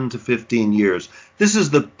 10 to 15 years. This is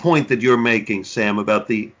the point that you're making, Sam, about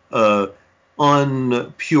the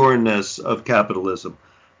unpureness of capitalism.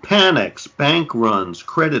 Panics, bank runs,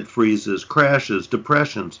 credit freezes, crashes,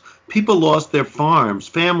 depressions. People lost their farms.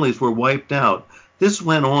 Families were wiped out. This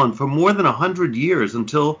went on for more than 100 years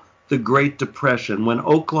until the Great Depression, when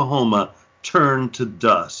Oklahoma turned to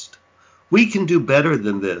dust. We can do better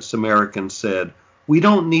than this, Americans said. We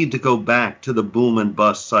don't need to go back to the boom and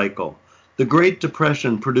bust cycle. The Great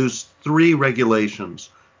Depression produced 3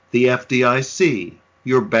 regulations. The FDIC,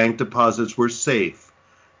 your bank deposits were safe.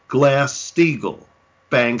 Glass-Steagall,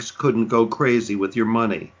 banks couldn't go crazy with your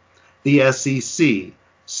money. The SEC,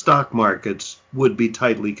 stock markets would be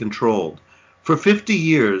tightly controlled. For 50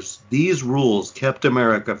 years, these rules kept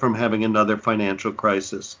America from having another financial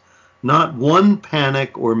crisis. Not one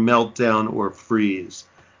panic or meltdown or freeze.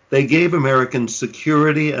 They gave Americans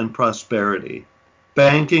security and prosperity.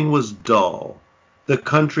 Banking was dull. The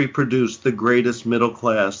country produced the greatest middle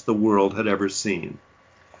class the world had ever seen.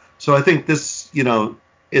 So I think this,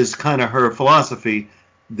 is kind of her philosophy.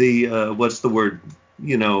 The,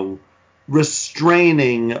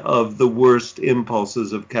 restraining of the worst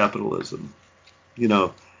impulses of capitalism.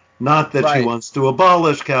 Not that she wants to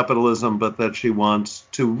abolish capitalism, but that she wants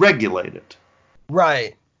to regulate it.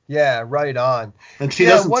 Right. Yeah, right on. And she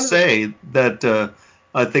doesn't say that,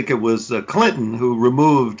 I think it was Clinton who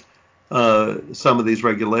removed some of these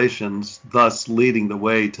regulations, thus leading the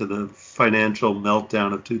way to the financial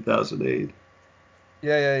meltdown of 2008.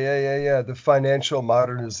 Yeah. The Financial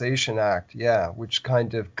Modernization Act, which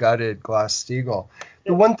kind of gutted Glass-Steagall.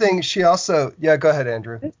 The one thing she also, go ahead,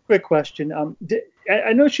 Andrew. Quick question.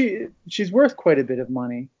 I know she's worth quite a bit of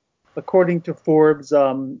money. According to Forbes,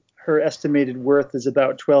 her estimated worth is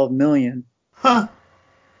about $12 million. Huh.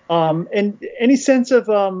 And any sense of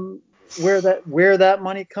where that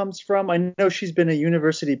money comes from? I know she's been a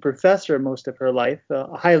university professor most of her life,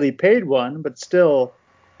 a highly paid one, but still.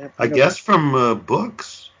 I guess from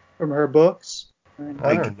books. From her books.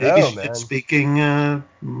 I don't know, maybe she's man. speaking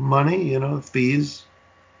money, fees.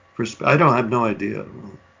 I have no idea.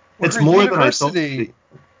 Well, it's more than I thought.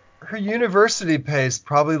 Her university pays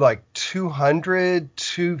probably like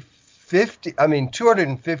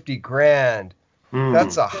 $250,000.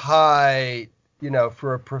 That's a high,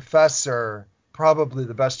 for a professor, probably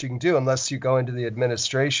the best you can do unless you go into the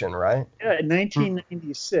administration, right? Yeah, in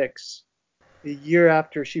 1996, the year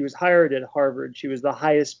after she was hired at Harvard, she was the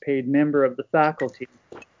highest paid member of the faculty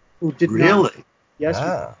who did not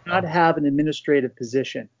have an administrative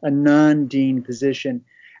position, a non-dean position.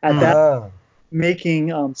 At that,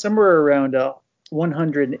 making somewhere around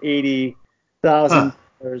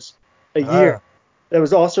 $180,000 a year. That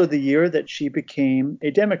was also the year that she became a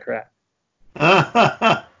Democrat.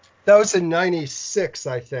 That was in 96,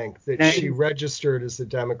 I think, that she registered as a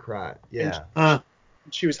Democrat. Yeah.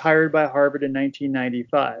 She was hired by Harvard in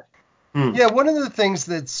 1995. Yeah, one of the things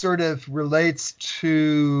that sort of relates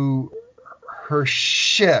to her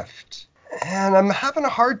shift, and I'm having a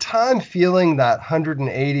hard time feeling that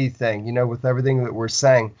 180 thing, you know, with everything that we're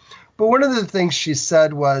saying. But one of the things she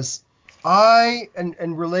said was,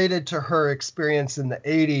 and related to her experience in the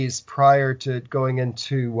 80s prior to going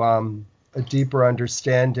into a deeper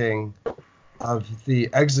understanding of the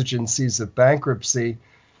exigencies of bankruptcy,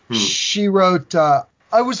 she wrote,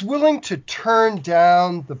 I was willing to turn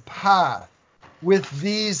down the path with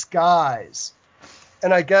these guys.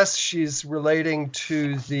 And I guess she's relating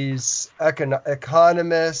to these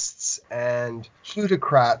economists and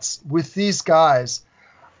plutocrats with these guys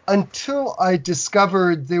until I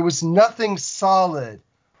discovered there was nothing solid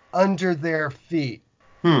under their feet.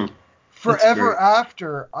 Forever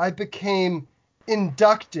after, I became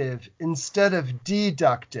inductive instead of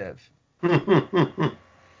deductive.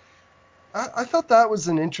 I thought that was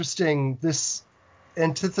an interesting, this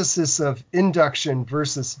antithesis of induction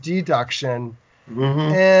versus deduction.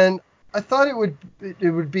 And I thought it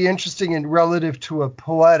would be interesting and relative to a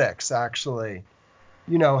poetics, actually.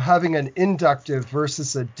 You know, having an inductive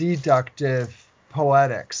versus a deductive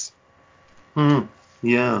poetics.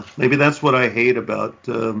 Yeah, maybe that's what I hate about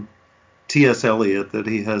T.S. Eliot, that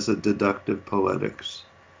he has a deductive poetics.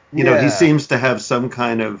 You know, he seems to have some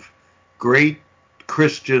kind of great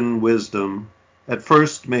Christian wisdom. At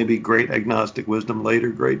first, maybe great agnostic wisdom, later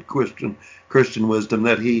great Christian wisdom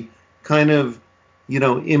that he kind of, you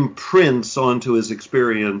know, imprints onto his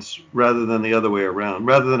experience rather than the other way around.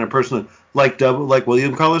 Rather than a person like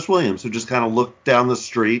William Carlos Williams, who just kind of looked down the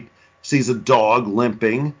street, sees a dog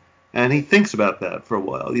limping, and he thinks about that for a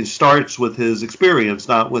while. He starts with his experience,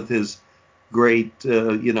 not with his great,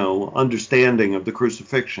 understanding of the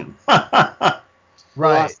crucifixion.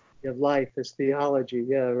 Right. Of life is theology.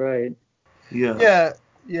 Yeah, right. Yeah.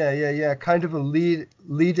 Kind of a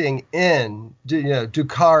leading in.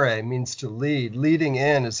 Ducare means to lead. Leading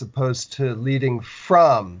in as opposed to leading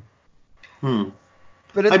from.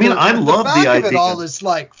 But I love the idea. Of it all is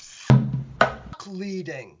like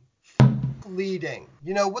leading.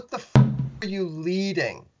 You know, what the are you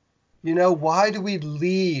leading? You know, why do we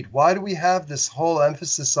lead? Why do we have this whole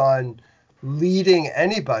emphasis on leading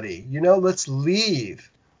anybody? You know, let's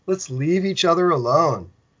leave. Let's leave each other alone.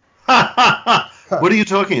 What are you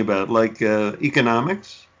talking about? Like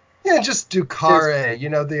economics? Yeah, just Ducare, you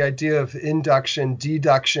know, the idea of induction,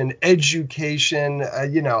 deduction, education,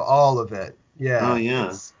 all of it. Yeah. Oh,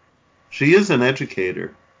 yeah. She is an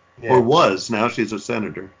educator, or was. Now she's a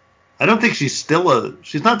senator. I don't think she's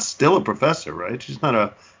not still a professor, right? She's not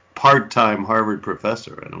a part-time Harvard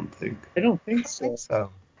professor, I don't think. I don't think so.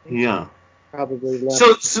 Yeah. Probably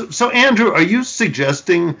left. So Andrew, are you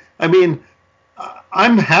suggesting, I mean,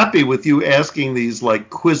 I'm happy with you asking these like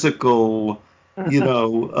quizzical,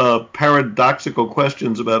 paradoxical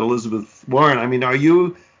questions about Elizabeth Warren. I mean, are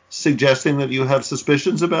you suggesting that you have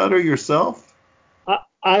suspicions about her yourself?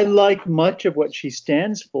 I like much of what she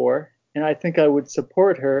stands for, and I think I would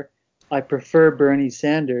support her. I prefer Bernie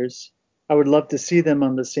Sanders. I would love to see them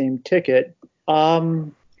on the same ticket.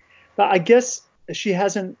 But I guess she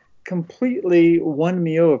hasn't completely won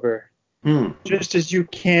me over. Just as you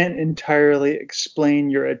can't entirely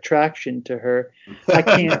explain your attraction to her, I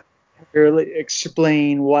can't entirely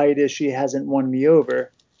explain why it is she hasn't won me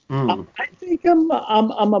over. I think I'm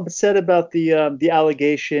upset about the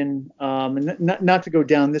allegation, and not to go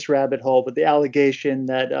down this rabbit hole, but the allegation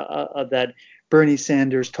that Bernie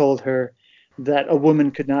Sanders told her that a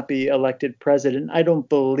woman could not be elected president. I don't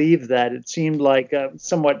believe that. It seemed like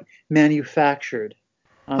somewhat manufactured,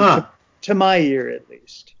 to my ear at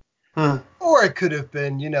least. Or it could have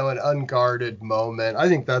been, an unguarded moment. I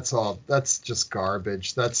think that's just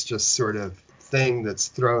garbage. That's just sort of thing that's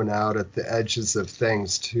thrown out at the edges of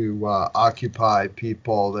things to occupy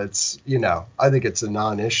people. That's, I think it's a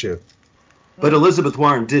non-issue. But Elizabeth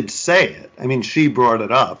Warren did say it. I mean, she brought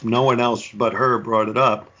it up. No one else but her brought it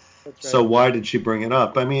up. That's right. So why did she bring it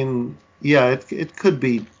up? I mean, yeah, it could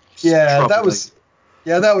be. Yeah, that was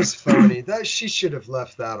phony. She should have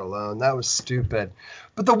left that alone. That was stupid.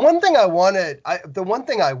 But the one thing I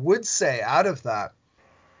would say out of that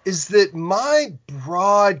is that my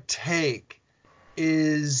broad take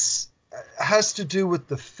has to do with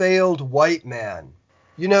the failed white man.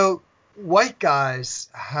 White guys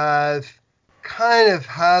have kind of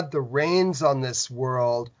had the reins on this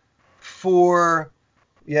world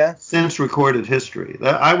since recorded history.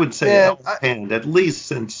 I would say at least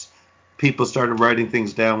since people started writing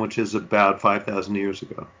things down, which is about 5,000 years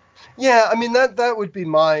ago. Yeah, I mean that would be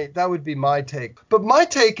my take. But my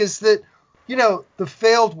take is that, the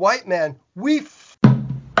failed white man, we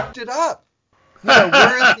fucked it up.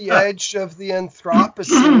 We're at the edge of the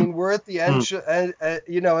Anthropocene. We're at the edge, at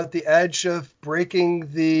the edge of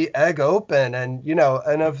breaking the egg open, and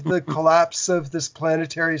of the collapse of this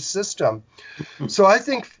planetary system. So I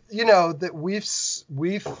think, that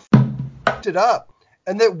we've fucked it up,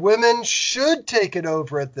 and that women should take it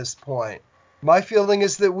over at this point. My feeling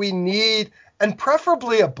is that we need, and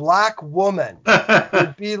preferably a black woman,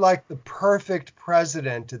 would be like the perfect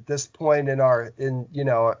president at this point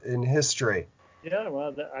in history. Yeah,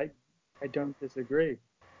 well, I don't disagree.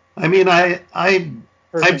 I mean, I've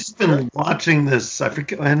just been watching this. I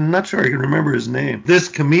forget. I'm not sure I can remember his name. This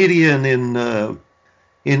comedian in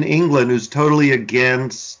England who's totally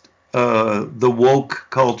against the woke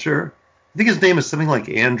culture. I think his name is something like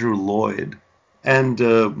Andrew Lloyd, and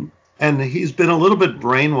he's been a little bit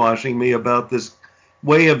brainwashing me about this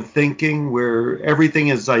way of thinking where everything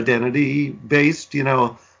is identity based.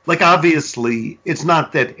 Like, obviously, it's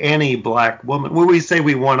not that any black woman, when we say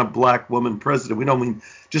we want a black woman president, we don't mean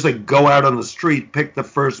just like go out on the street, pick the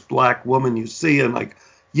first black woman you see and like,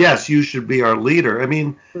 yes, you should be our leader. I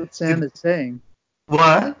mean, that's what Sam is saying.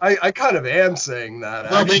 What? I kind of am saying that,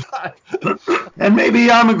 actually. And maybe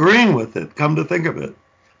I'm agreeing with it, come to think of it.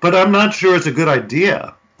 But I'm not sure it's a good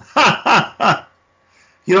idea. I'm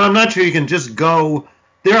not sure you can just go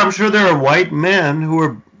there. I'm sure there are white men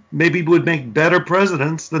who maybe would make better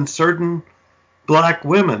presidents than certain black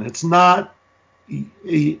women. It's not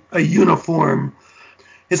a uniform.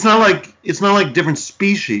 It's not like different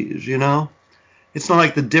species, It's not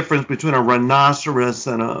like the difference between a rhinoceros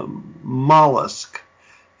and a mollusk.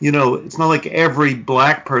 It's not like every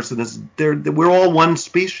black person is there. We're all one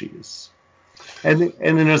species. And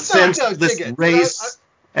in a sense, this race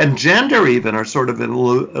and gender even are sort of an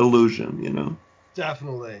illusion,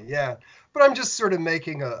 Definitely, yeah. But I'm just sort of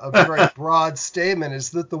making a very broad statement,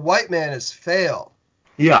 is that the white man has failed.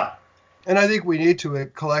 Yeah. And I think we need to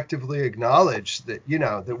collectively acknowledge that,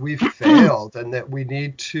 that we've failed, and that we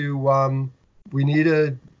need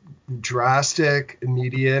a drastic,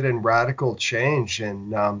 immediate, and radical change.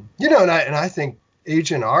 And, I think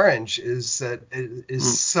Agent Orange is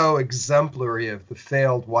so exemplary of the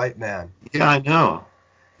failed white man. Yeah, I know.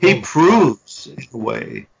 He proves, in a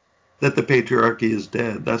way, that the patriarchy is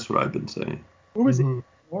dead. That's what I've been saying. Who was Agent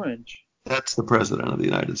Orange? That's the president of the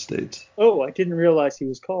United States. Oh, I didn't realize he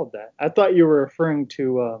was called that. I thought you were referring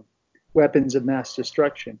to weapons of mass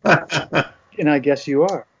destruction. And I guess you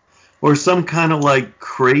are. Or some kind of like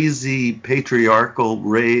crazy patriarchal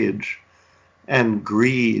rage and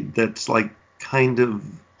greed that's like kind of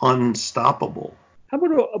unstoppable. How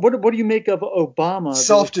about what do you make of Obama?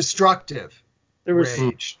 Self-destructive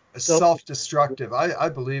rage. Self-destructive. I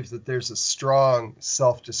believe that there's a strong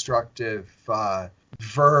self-destructive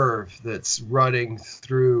verve that's running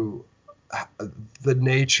through the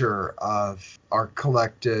nature of our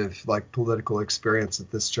collective political experience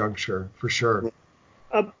at this juncture, for sure.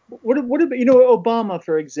 What about Obama,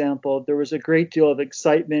 for example? There was a great deal of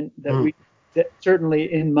excitement that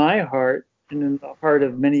certainly in my heart and in the heart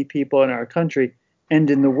of many people in our country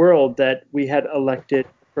and in the world, that we had elected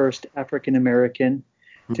first African American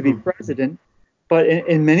to be president. But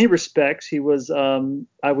in many respects, he was,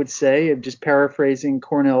 I would say, just paraphrasing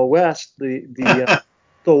Cornel West, the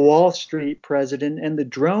Wall Street president and the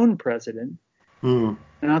drone president,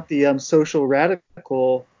 not the social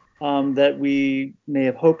radical that we may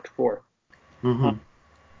have hoped for.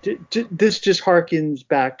 This just harkens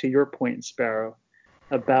back to your point, Sparrow,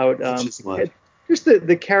 about just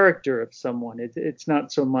the character of someone. It's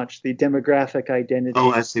not so much the demographic identity.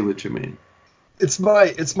 Oh, I see what you mean. It's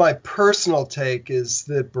my personal take is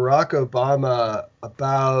that Barack Obama,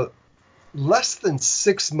 about less than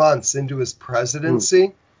 6 months into his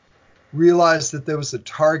presidency, realized that there was a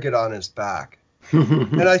target on his back.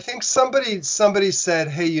 And I think somebody said,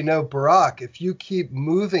 hey, Barack, if you keep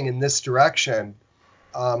moving in this direction,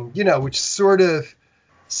 which sort of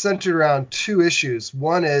centered around two issues.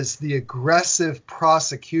 One is the aggressive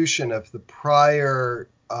prosecution of the prior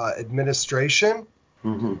administration,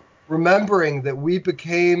 remembering that we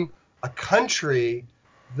became a country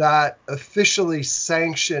that officially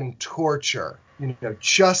sanctioned torture,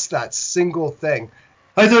 just that single thing.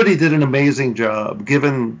 I thought he did an amazing job,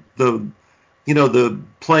 given the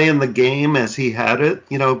playing the game as he had it,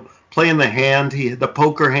 playing the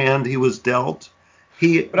poker hand he was dealt.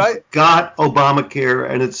 He got Obamacare,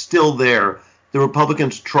 and it's still there. The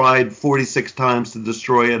Republicans tried 46 times to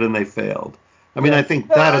destroy it, and they failed. I mean, I think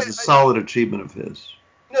that is a solid achievement of his.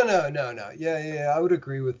 No. Yeah, I would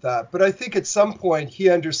agree with that. But I think at some point he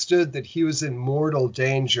understood that he was in mortal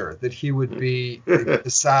danger, that he would be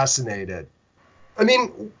assassinated. I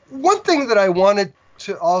mean, one thing that I wanted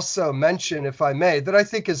to also mention, if I may, that I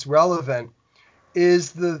think is relevant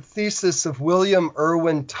is the thesis of William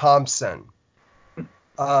Irwin Thompson.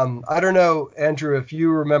 I don't know, Andrew, if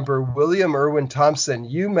you remember William Irwin Thompson.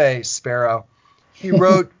 You may, Sparrow. He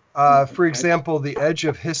wrote, for example, The Edge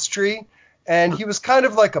of History, and he was kind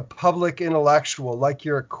of like a public intellectual, like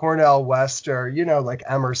your Cornel West or, like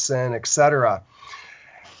Emerson, etc.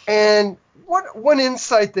 And one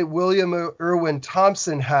insight that William Irwin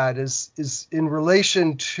Thompson had is in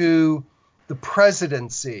relation to the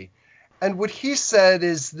presidency. And what he said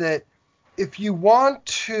is that if you want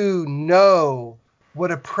to know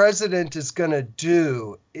what a president is going to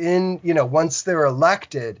do once they're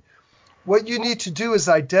elected, what you need to do is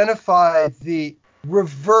identify the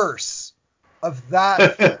reverse of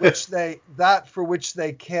that for which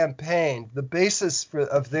they campaigned, the basis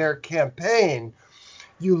of their campaign.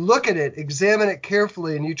 You look at it, examine it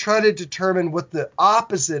carefully, and you try to determine what the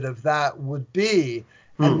opposite of that would be,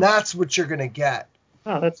 and that's what you're going to get.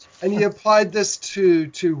 And he applied this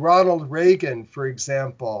to Ronald Reagan, for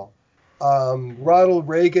example. Ronald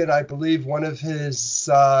Reagan, I believe one of his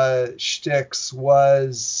shticks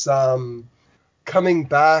was coming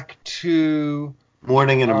back to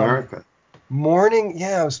Morning in America. It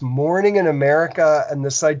was Morning in America, and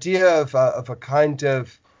this idea of a kind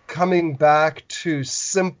of coming back to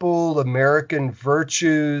simple American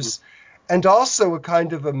virtues, and also a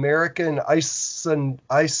kind of American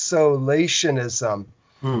isolationism.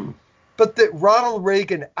 But that Ronald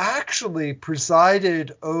Reagan actually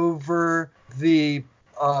presided over the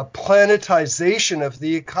planetization of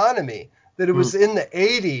the economy, that it was in the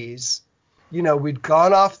 80s, we'd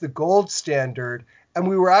gone off the gold standard, and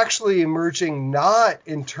we were actually emerging not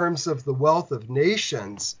in terms of the wealth of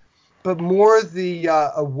nations, but more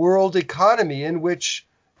a world economy in which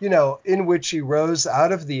he rose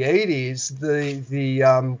out of the 80s,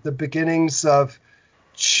 the beginnings of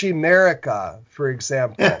Chimerica, for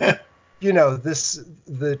example.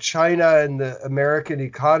 The China and the American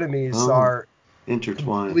economies are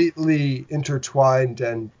completely intertwined,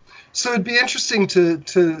 and so it'd be interesting to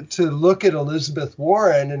look at Elizabeth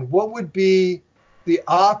Warren and what would be the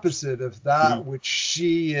opposite of that which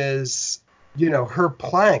she is. Her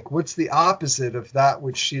plank, what's the opposite of that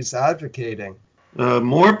which she's advocating?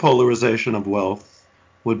 More polarization of wealth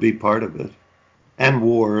would be part of it. And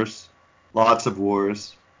wars, lots of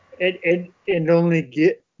wars. And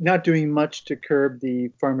only not doing much to curb the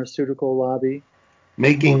pharmaceutical lobby.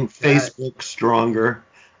 Making Facebook stronger.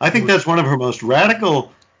 I think that's one of her most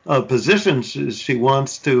radical positions. Is she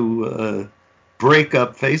wants to break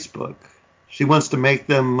up Facebook. She wants to make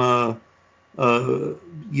them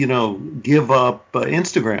give up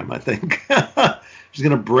Instagram, I think. She's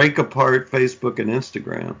going to break apart Facebook and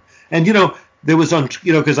Instagram. And, there was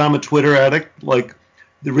because I'm a Twitter addict, like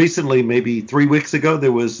recently, maybe 3 weeks ago,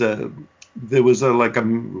 there was a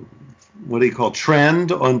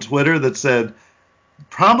trend on Twitter that said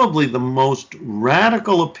probably the most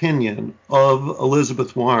radical opinion of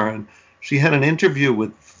Elizabeth Warren. She had an interview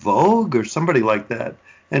with Vogue or somebody like that.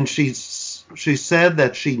 And she said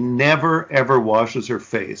that she never, ever washes her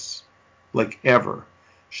face, like ever.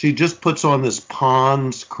 She just puts on this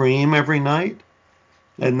Pond's cream every night.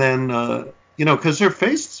 And then, because her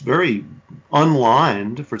face is very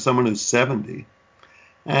unlined for someone who's 70.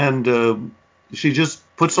 And she just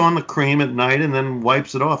puts on the cream at night and then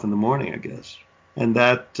wipes it off in the morning, I guess. And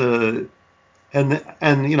that,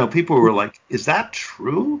 people were like, is that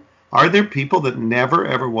true? Are there people that never,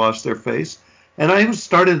 ever wash their face? And I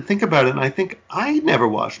started to think about it, and I think I never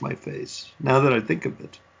wash my face, now that I think of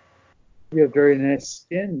it. You have very nice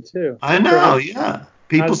skin, too. I know, yeah.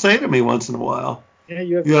 People say to me once in a while, yeah,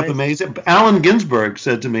 you have amazing. Allen Ginsberg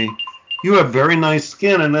said to me, you have very nice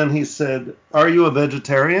skin. And then he said, are you a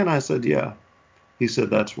vegetarian? I said, yeah. He said,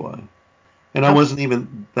 that's why. And I wasn't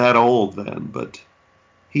even that old then, but,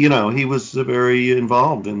 he was very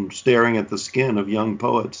involved in staring at the skin of young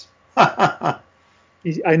poets.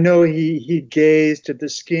 I know he gazed at the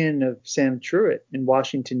skin of Sam Truitt in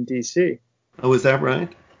Washington, D.C. Oh, is that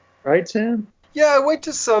right? Right, Sam? Yeah, I went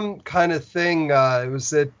to some kind of thing. It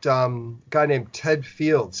was at a guy named Ted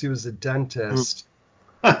Fields. He was a dentist.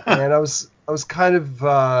 And I was kind of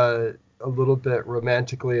a little bit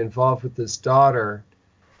romantically involved with his daughter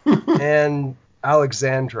and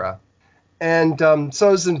Alexandra. And so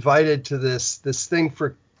I was invited to this thing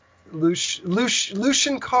for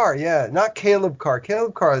Lucian Carr, not Caleb Carr.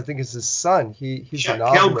 Caleb Carr, I think, is his son. He's a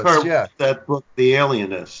novelist. Caleb Carr, that book, The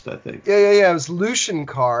Alienist, I think. Yeah. It was Lucian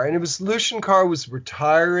Carr, and Lucian Carr was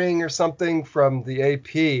retiring or something from the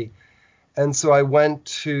AP, and so I went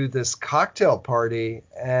to this cocktail party,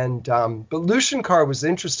 and but Lucian Carr was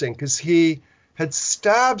interesting because he had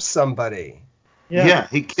stabbed somebody. Yeah,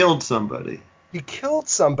 he killed somebody. He killed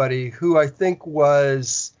somebody who I think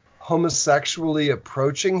was homosexually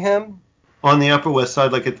approaching him. On the Upper West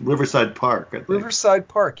Side, like at Riverside Park, I think. Riverside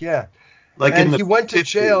Park, yeah. Like and in the he went to 50s.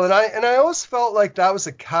 jail, and I always felt like that was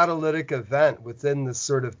a catalytic event within the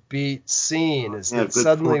sort of beat scene, is that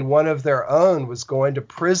suddenly one of their own was going to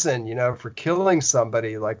prison, for killing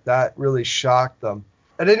somebody. Like, that really shocked them.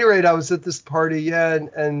 At any rate, I was at this party,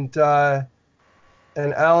 and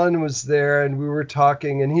Alan was there, and we were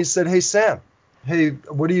talking, and he said, "Hey, Sam, hey,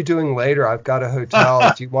 what are you doing later? I've got a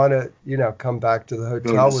hotel. Do you want to, come back to the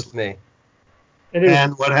hotel with me?"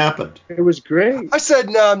 And what happened? It was great. I said,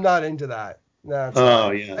 "No, I'm not into that."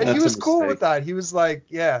 No, yeah. And he was cool with that. He was like,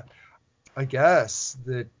 "Yeah, I guess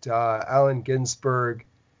that Allen Ginsberg,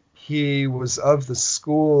 he was of the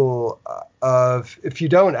school of, if you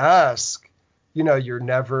don't ask, you're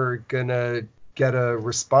never gonna get a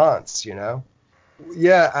response,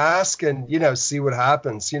 Yeah, ask and, see what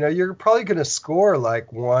happens. You're probably gonna score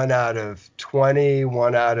like 1 out of 20,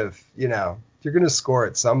 1 out of, you're gonna score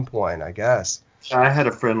at some point, I guess." I had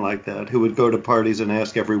a friend like that who would go to parties and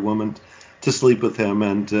ask every woman to sleep with him,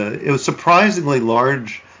 and it was surprisingly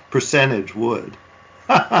large percentage would.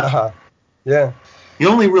 Yeah. You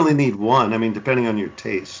only really need one. I mean, depending on your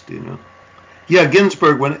taste, Yeah,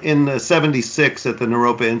 Ginsberg, when in '76 at the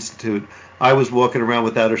Naropa Institute, I was walking around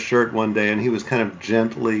without a shirt one day, and he was kind of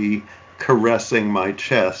gently caressing my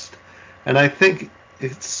chest, and I think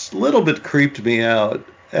it's a little bit creeped me out,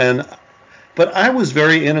 but I was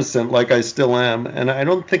very innocent, like I still am, and I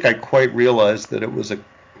don't think I quite realized that it was a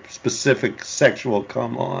specific sexual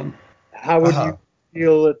come on. How would you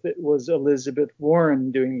feel if it was Elizabeth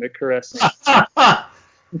Warren doing the caressing? I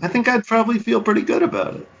think I'd probably feel pretty good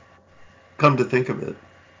about it, come to think of it.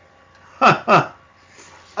 I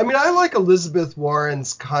mean, I like Elizabeth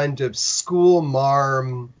Warren's kind of school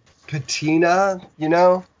marm patina,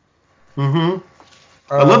 Mm-hmm.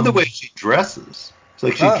 I love the way she dresses. It's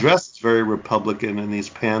like she dresses very Republican in these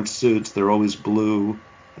pantsuits. They're always blue.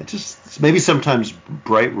 Maybe sometimes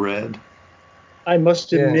bright red. I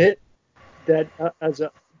must admit that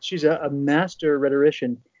she's a master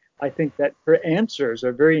rhetorician. I think that her answers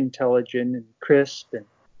are very intelligent and crisp, and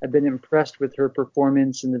I've been impressed with her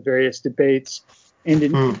performance in the various debates and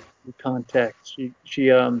in context.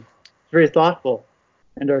 She's very thoughtful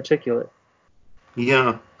and articulate.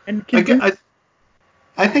 Yeah. And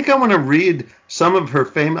I think I want to read some of her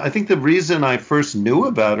I think the reason I first knew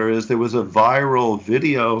about her is there was a viral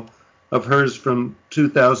video of hers from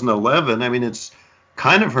 2011. I mean, it's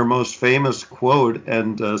kind of her most famous quote,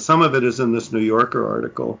 and some of it is in this New Yorker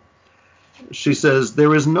article. She says,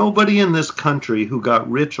 "There is nobody in this country who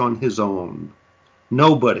got rich on his own.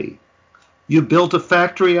 Nobody. You built a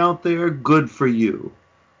factory out there, good for you.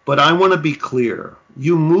 But I want to be clear.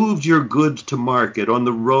 You moved your goods to market on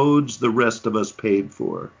the roads the rest of us paid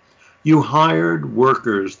for. You hired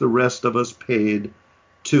workers the rest of us paid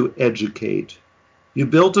to educate. You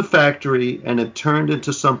built a factory and it turned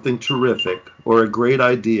into something terrific or a great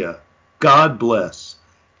idea. God bless.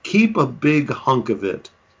 Keep a big hunk of it.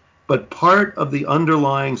 But part of the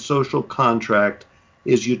underlying social contract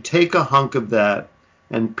is you take a hunk of that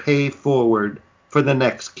and pay forward for the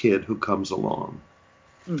next kid who comes along."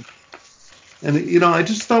 And, I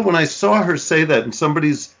just thought when I saw her say that in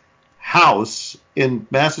somebody's house in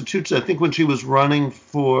Massachusetts, I think when she was running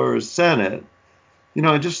for Senate,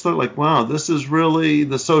 I just thought like, wow, this is really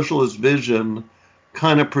the socialist vision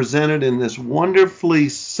kind of presented in this wonderfully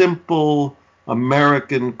simple,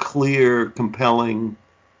 American, clear, compelling,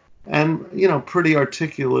 and, pretty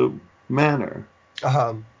articulate manner.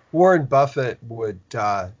 Warren Buffett would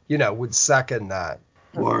second that.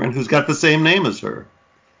 Warren, who's got the same name as her,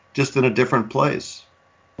 just in a different place.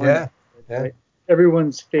 Yeah.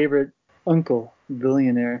 Everyone's favorite uncle,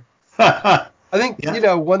 billionaire. I think,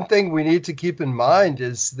 one thing we need to keep in mind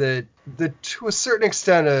is that to a certain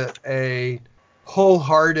extent, a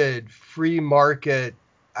wholehearted free market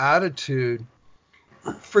attitude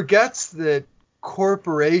forgets that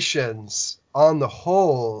corporations on the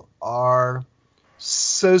whole are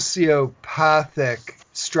sociopathic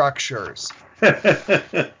structures.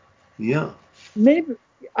 Yeah. Maybe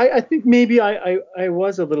I think maybe I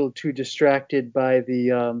was a little too distracted by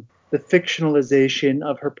the fictionalization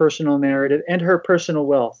of her personal narrative and her personal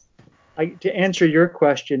wealth. To answer your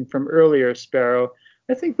question from earlier, Sparrow,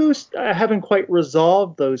 I think I haven't quite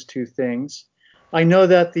resolved those two things. I know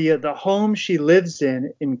that the home she lives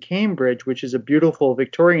in Cambridge, which is a beautiful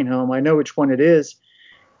Victorian home, I know which one it is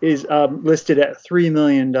listed at $3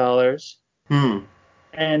 million.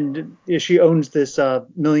 And she owns this $1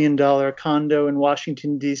 million condo in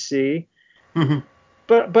Washington, D.C. Mm-hmm.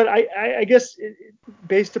 But I guess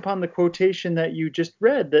based upon the quotation that you just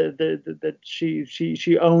read, that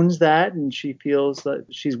she owns that, and she feels that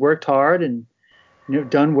she's worked hard and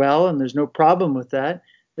done well, and there's no problem with that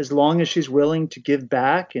as long as she's willing to give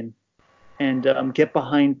back and get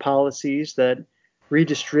behind policies that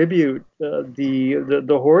redistribute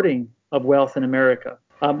the hoarding of wealth in America.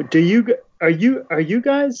 Are you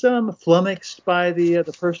guys flummoxed by the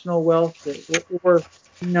personal wealth, or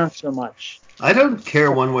not so much? I don't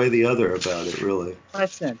care one way or the other about it, really. I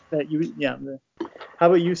sense that How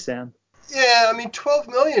about you, Sam? Yeah, I mean, 12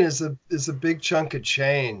 million is a big chunk of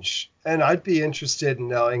change, and I'd be interested in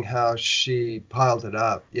knowing how she piled it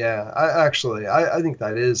up. Yeah, I think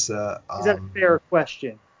that is. Is that a fair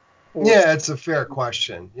question? Yeah, it's a fair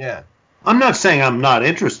question. Yeah. I'm not saying I'm not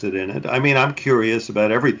interested in it. I mean, I'm curious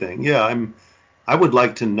about everything. Yeah, I would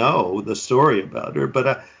like to know the story about her,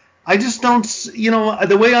 but I just don't.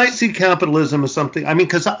 The way I see capitalism is something. I mean,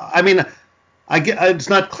 because I get it's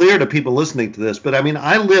not clear to people listening to this, but I mean,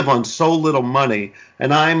 I live on so little money,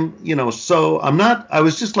 and I'm not. I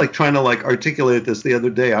was just like trying to like articulate this the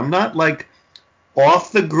other day. I'm not like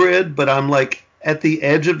off the grid, but I'm like at the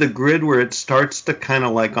edge of the grid where it starts to kind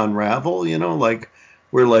of like unravel, like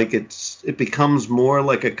where like it becomes more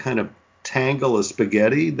like a kind of tangle of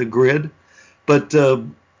spaghetti, the grid. But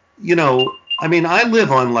I mean, I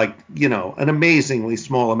live on like an amazingly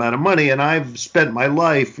small amount of money, and I've spent my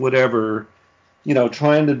life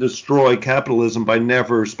trying to destroy capitalism by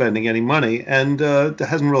never spending any money, and it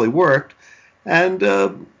hasn't really worked. And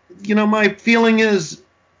my feeling is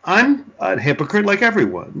I'm a hypocrite like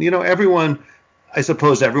everyone. Everyone, I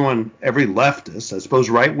suppose every leftist, I suppose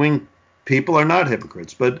right-wing people are not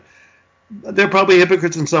hypocrites, but they're probably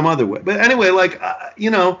hypocrites in some other way. But anyway,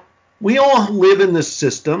 we all live in this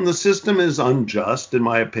system. The system is unjust, in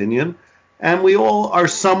my opinion, and we all are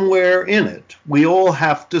somewhere in it. We all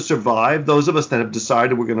have to survive. Those of us that have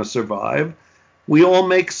decided we're going to survive, we all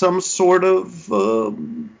make some sort of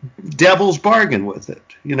devil's bargain with it,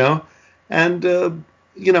 and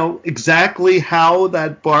exactly how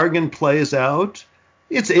that bargain plays out,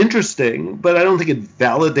 it's interesting, but I don't think it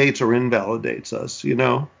validates or invalidates us,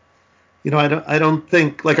 I don't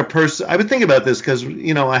think like a person. I would think about this because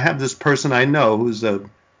I have this person I know who's a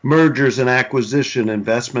mergers and acquisition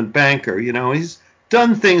investment banker. He's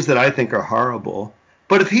done things that I think are horrible,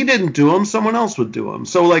 but if he didn't do them, someone else would do them.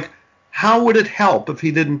 So like, how would it help if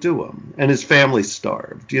he didn't do them and his family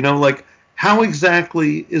starved? How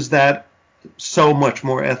exactly is that so much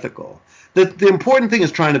more ethical? The important thing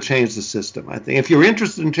is trying to change the system. I think if you're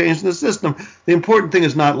interested in changing the system, the important thing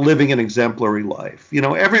is not living an exemplary life.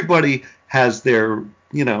 Everybody has their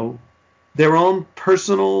own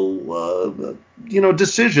personal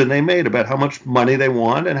decision they made about how much money they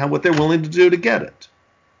want and what they're willing to do to get it.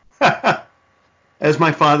 As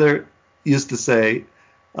my father used to say,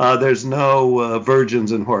 there's no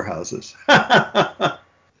virgins in whorehouses.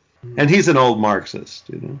 And he's an old Marxist,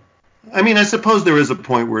 I mean, I suppose there is a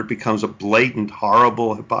point where it becomes a blatant,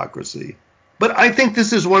 horrible hypocrisy. But I think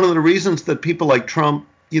this is one of the reasons that people like Trump,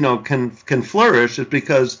 can flourish, is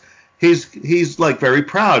because he's like very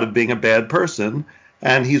proud of being a bad person,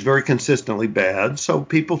 and he's very consistently bad. So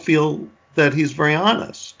people feel that he's very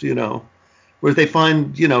honest, Where they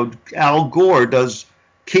find, Al Gore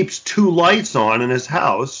keeps 2 lights on in his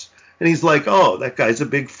house, and he's like, oh, that guy's a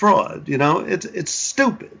big fraud, It's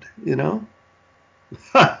stupid,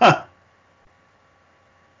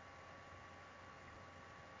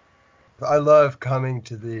 I love coming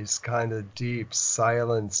to these kind of deep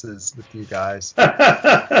silences with you guys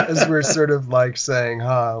as we're sort of like saying,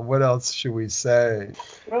 what else should we say?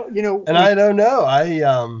 Well, and I don't know.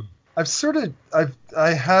 I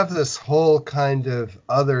have this whole kind of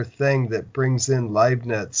other thing that brings in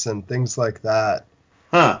Leibniz and things like that.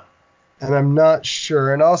 Huh. And I'm not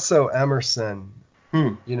sure. And also Emerson,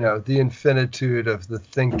 the infinitude of the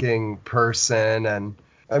thinking person. And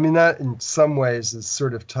I mean, that in some ways is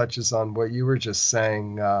sort of touches on what you were just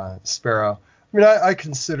saying, Sparrow. I mean, I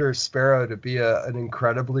consider Sparrow to be an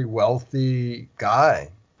incredibly wealthy guy.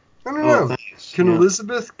 I don't know. Thanks. Can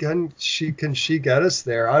Elizabeth, can she get us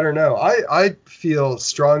there? I don't know. I feel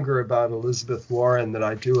stronger about Elizabeth Warren than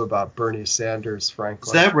I do about Bernie Sanders,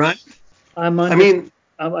 frankly. Is that right? I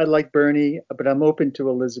like Bernie, but I'm open to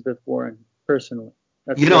Elizabeth Warren personally.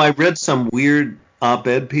 I read some weird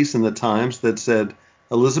op-ed piece in the Times that said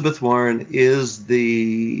Elizabeth Warren is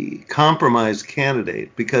the compromise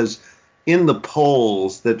candidate because in the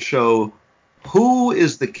polls that show who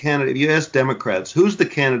is the candidate, if you ask Democrats, who's the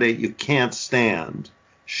candidate you can't stand,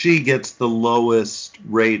 she gets the lowest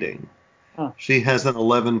rating. Huh. She has an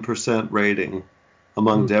 11% rating.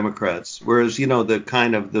 among Democrats. Whereas, the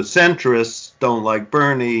kind of the centrists don't like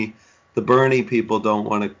Bernie. The Bernie people don't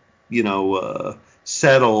want to,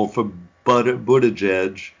 settle for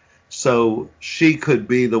Buttigieg. So she could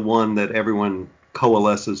be the one that everyone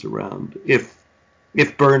coalesces around if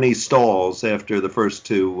Bernie stalls after the first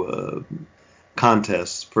two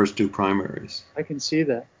contests, first two primaries. I can see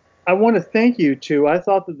that. I want to thank you too. I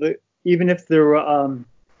thought that even if there were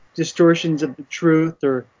distortions of the truth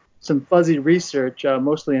or some fuzzy research,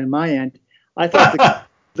 mostly on my end, I thought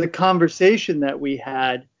the conversation that we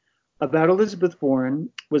had about Elizabeth Warren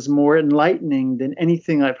was more enlightening than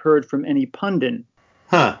anything I've heard from any pundit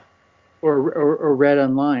or read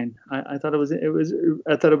online. I thought it was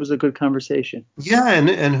a good conversation. Yeah,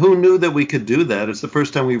 and who knew that we could do that? It's the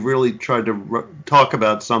first time we really tried to talk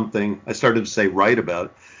about something. I started to say write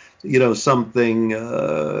about, something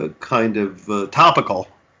kind of topical.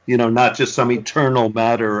 Not just some eternal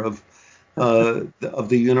matter of the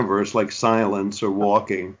universe like silence or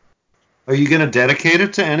walking. Are you going to dedicate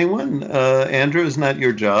it to anyone? Andrew, isn't that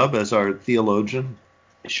your job as our theologian?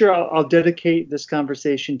 Sure, I'll dedicate this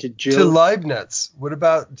conversation to Jill. To Leibniz. What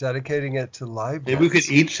about dedicating it to Leibniz? Maybe we could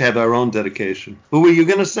each have our own dedication. Who were you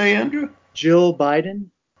going to say, Andrew? Jill Biden.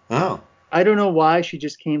 Oh. I don't know why she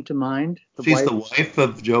just came to mind. She's the wife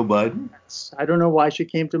of Joe Biden? I don't know why she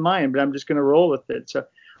came to mind, but I'm just going to roll with it. So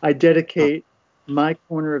I dedicate my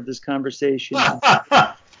corner of this conversation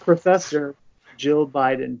to Professor Jill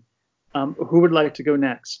Biden. Who would like to go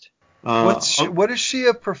next? What is she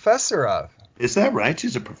a professor of? Is that right?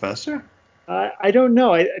 She's a professor? I don't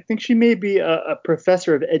know. I think she may be a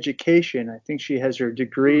professor of education. I think she has her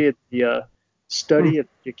degree at the study of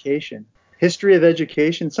education. History of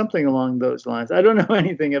education, something along those lines. I don't know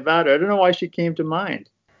anything about her. I don't know why she came to mind.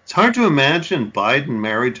 It's hard to imagine Biden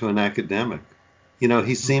married to an academic.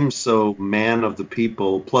 He seems so man of the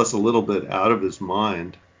people, plus a little bit out of his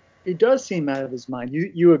mind. He does seem out of his mind.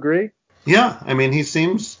 You agree? Yeah. I mean, he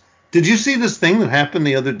seems... Did you see this thing that happened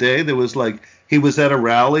the other day? There was he was at a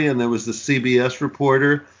rally and there was the CBS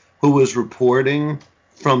reporter who was reporting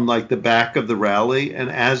from the back of the rally. And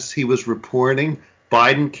as he was reporting,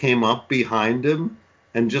 Biden came up behind him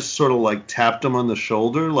and just sort of tapped him on the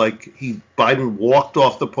shoulder. Biden walked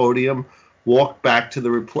off the podium, walked back to the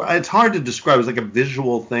report. It's hard to describe. It was like a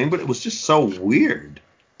visual thing, but it was just so weird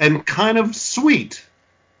and kind of sweet.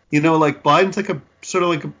 Biden's sort of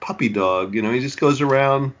like a puppy dog. He just goes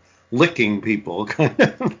around licking people, kind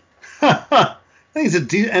of.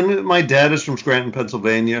 And my dad is from Scranton,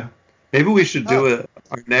 Pennsylvania. Maybe we should do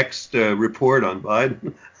our next report on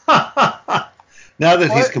Biden. Now that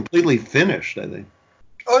he's completely finished, I think.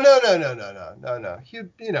 Oh no.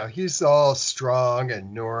 He's all strong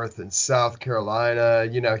and North and South Carolina.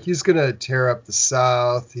 He's gonna tear up the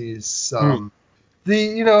South. He's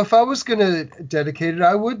if I was gonna dedicate it,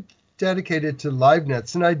 I would dedicate it to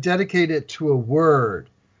Leibniz, and I dedicate it to a word,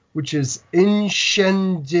 which is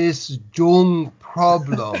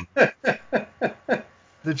Entscheidungsproblem.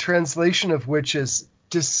 The translation of which is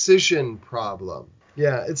decision problem.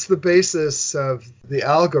 Yeah, it's the basis of the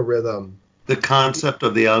algorithm. The concept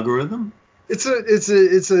of the algorithm? It's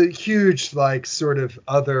a huge sort of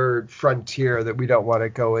other frontier that we don't want to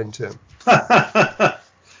go into.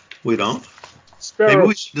 We don't? Sparrow. Maybe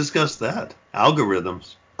we should discuss that.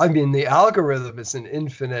 Algorithms. I mean, the algorithm is an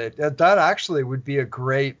infinite. That actually would be a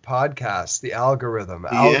great podcast. The algorithm.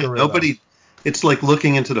 Yeah, nobody. It's like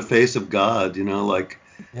looking into the face of God. The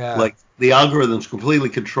algorithms completely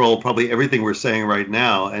control probably everything we're saying right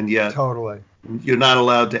now, and yet totally you're not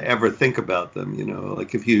allowed to ever think about them.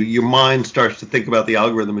 If your mind starts to think about the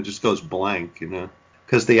algorithm, it just goes blank.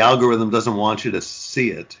 Because the algorithm doesn't want you to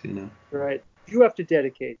see it. Right. You have to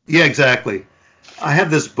dedicate. Yeah, exactly. I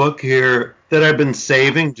have this book here that I've been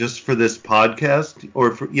saving just for this podcast,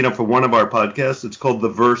 or for one of our podcasts. It's called the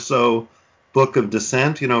Verso Book of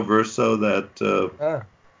Dissent. Verso, that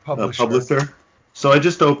publisher. So I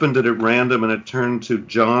just opened it at random, and it turned to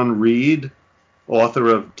John Reed, author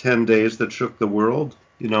of 10 Days That Shook the World.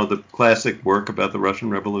 The classic work about the Russian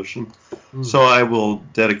Revolution. So I will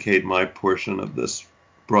dedicate my portion of this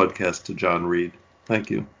broadcast to John Reed. Thank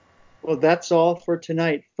you. Well, that's all for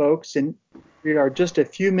tonight, folks. And we are just a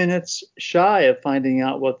few minutes shy of finding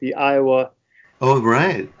out what the Iowa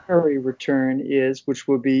primary return is, which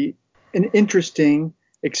will be an interesting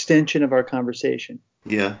extension of our conversation.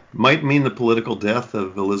 Yeah, might mean the political death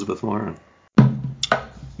of Elizabeth Warren.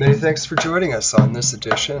 Many thanks for joining us on this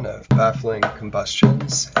edition of Baffling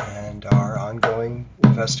Combustions and our ongoing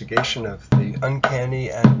investigation of the uncanny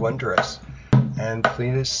and wondrous. And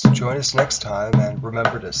please join us next time, and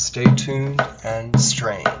remember to stay tuned and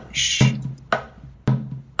strange.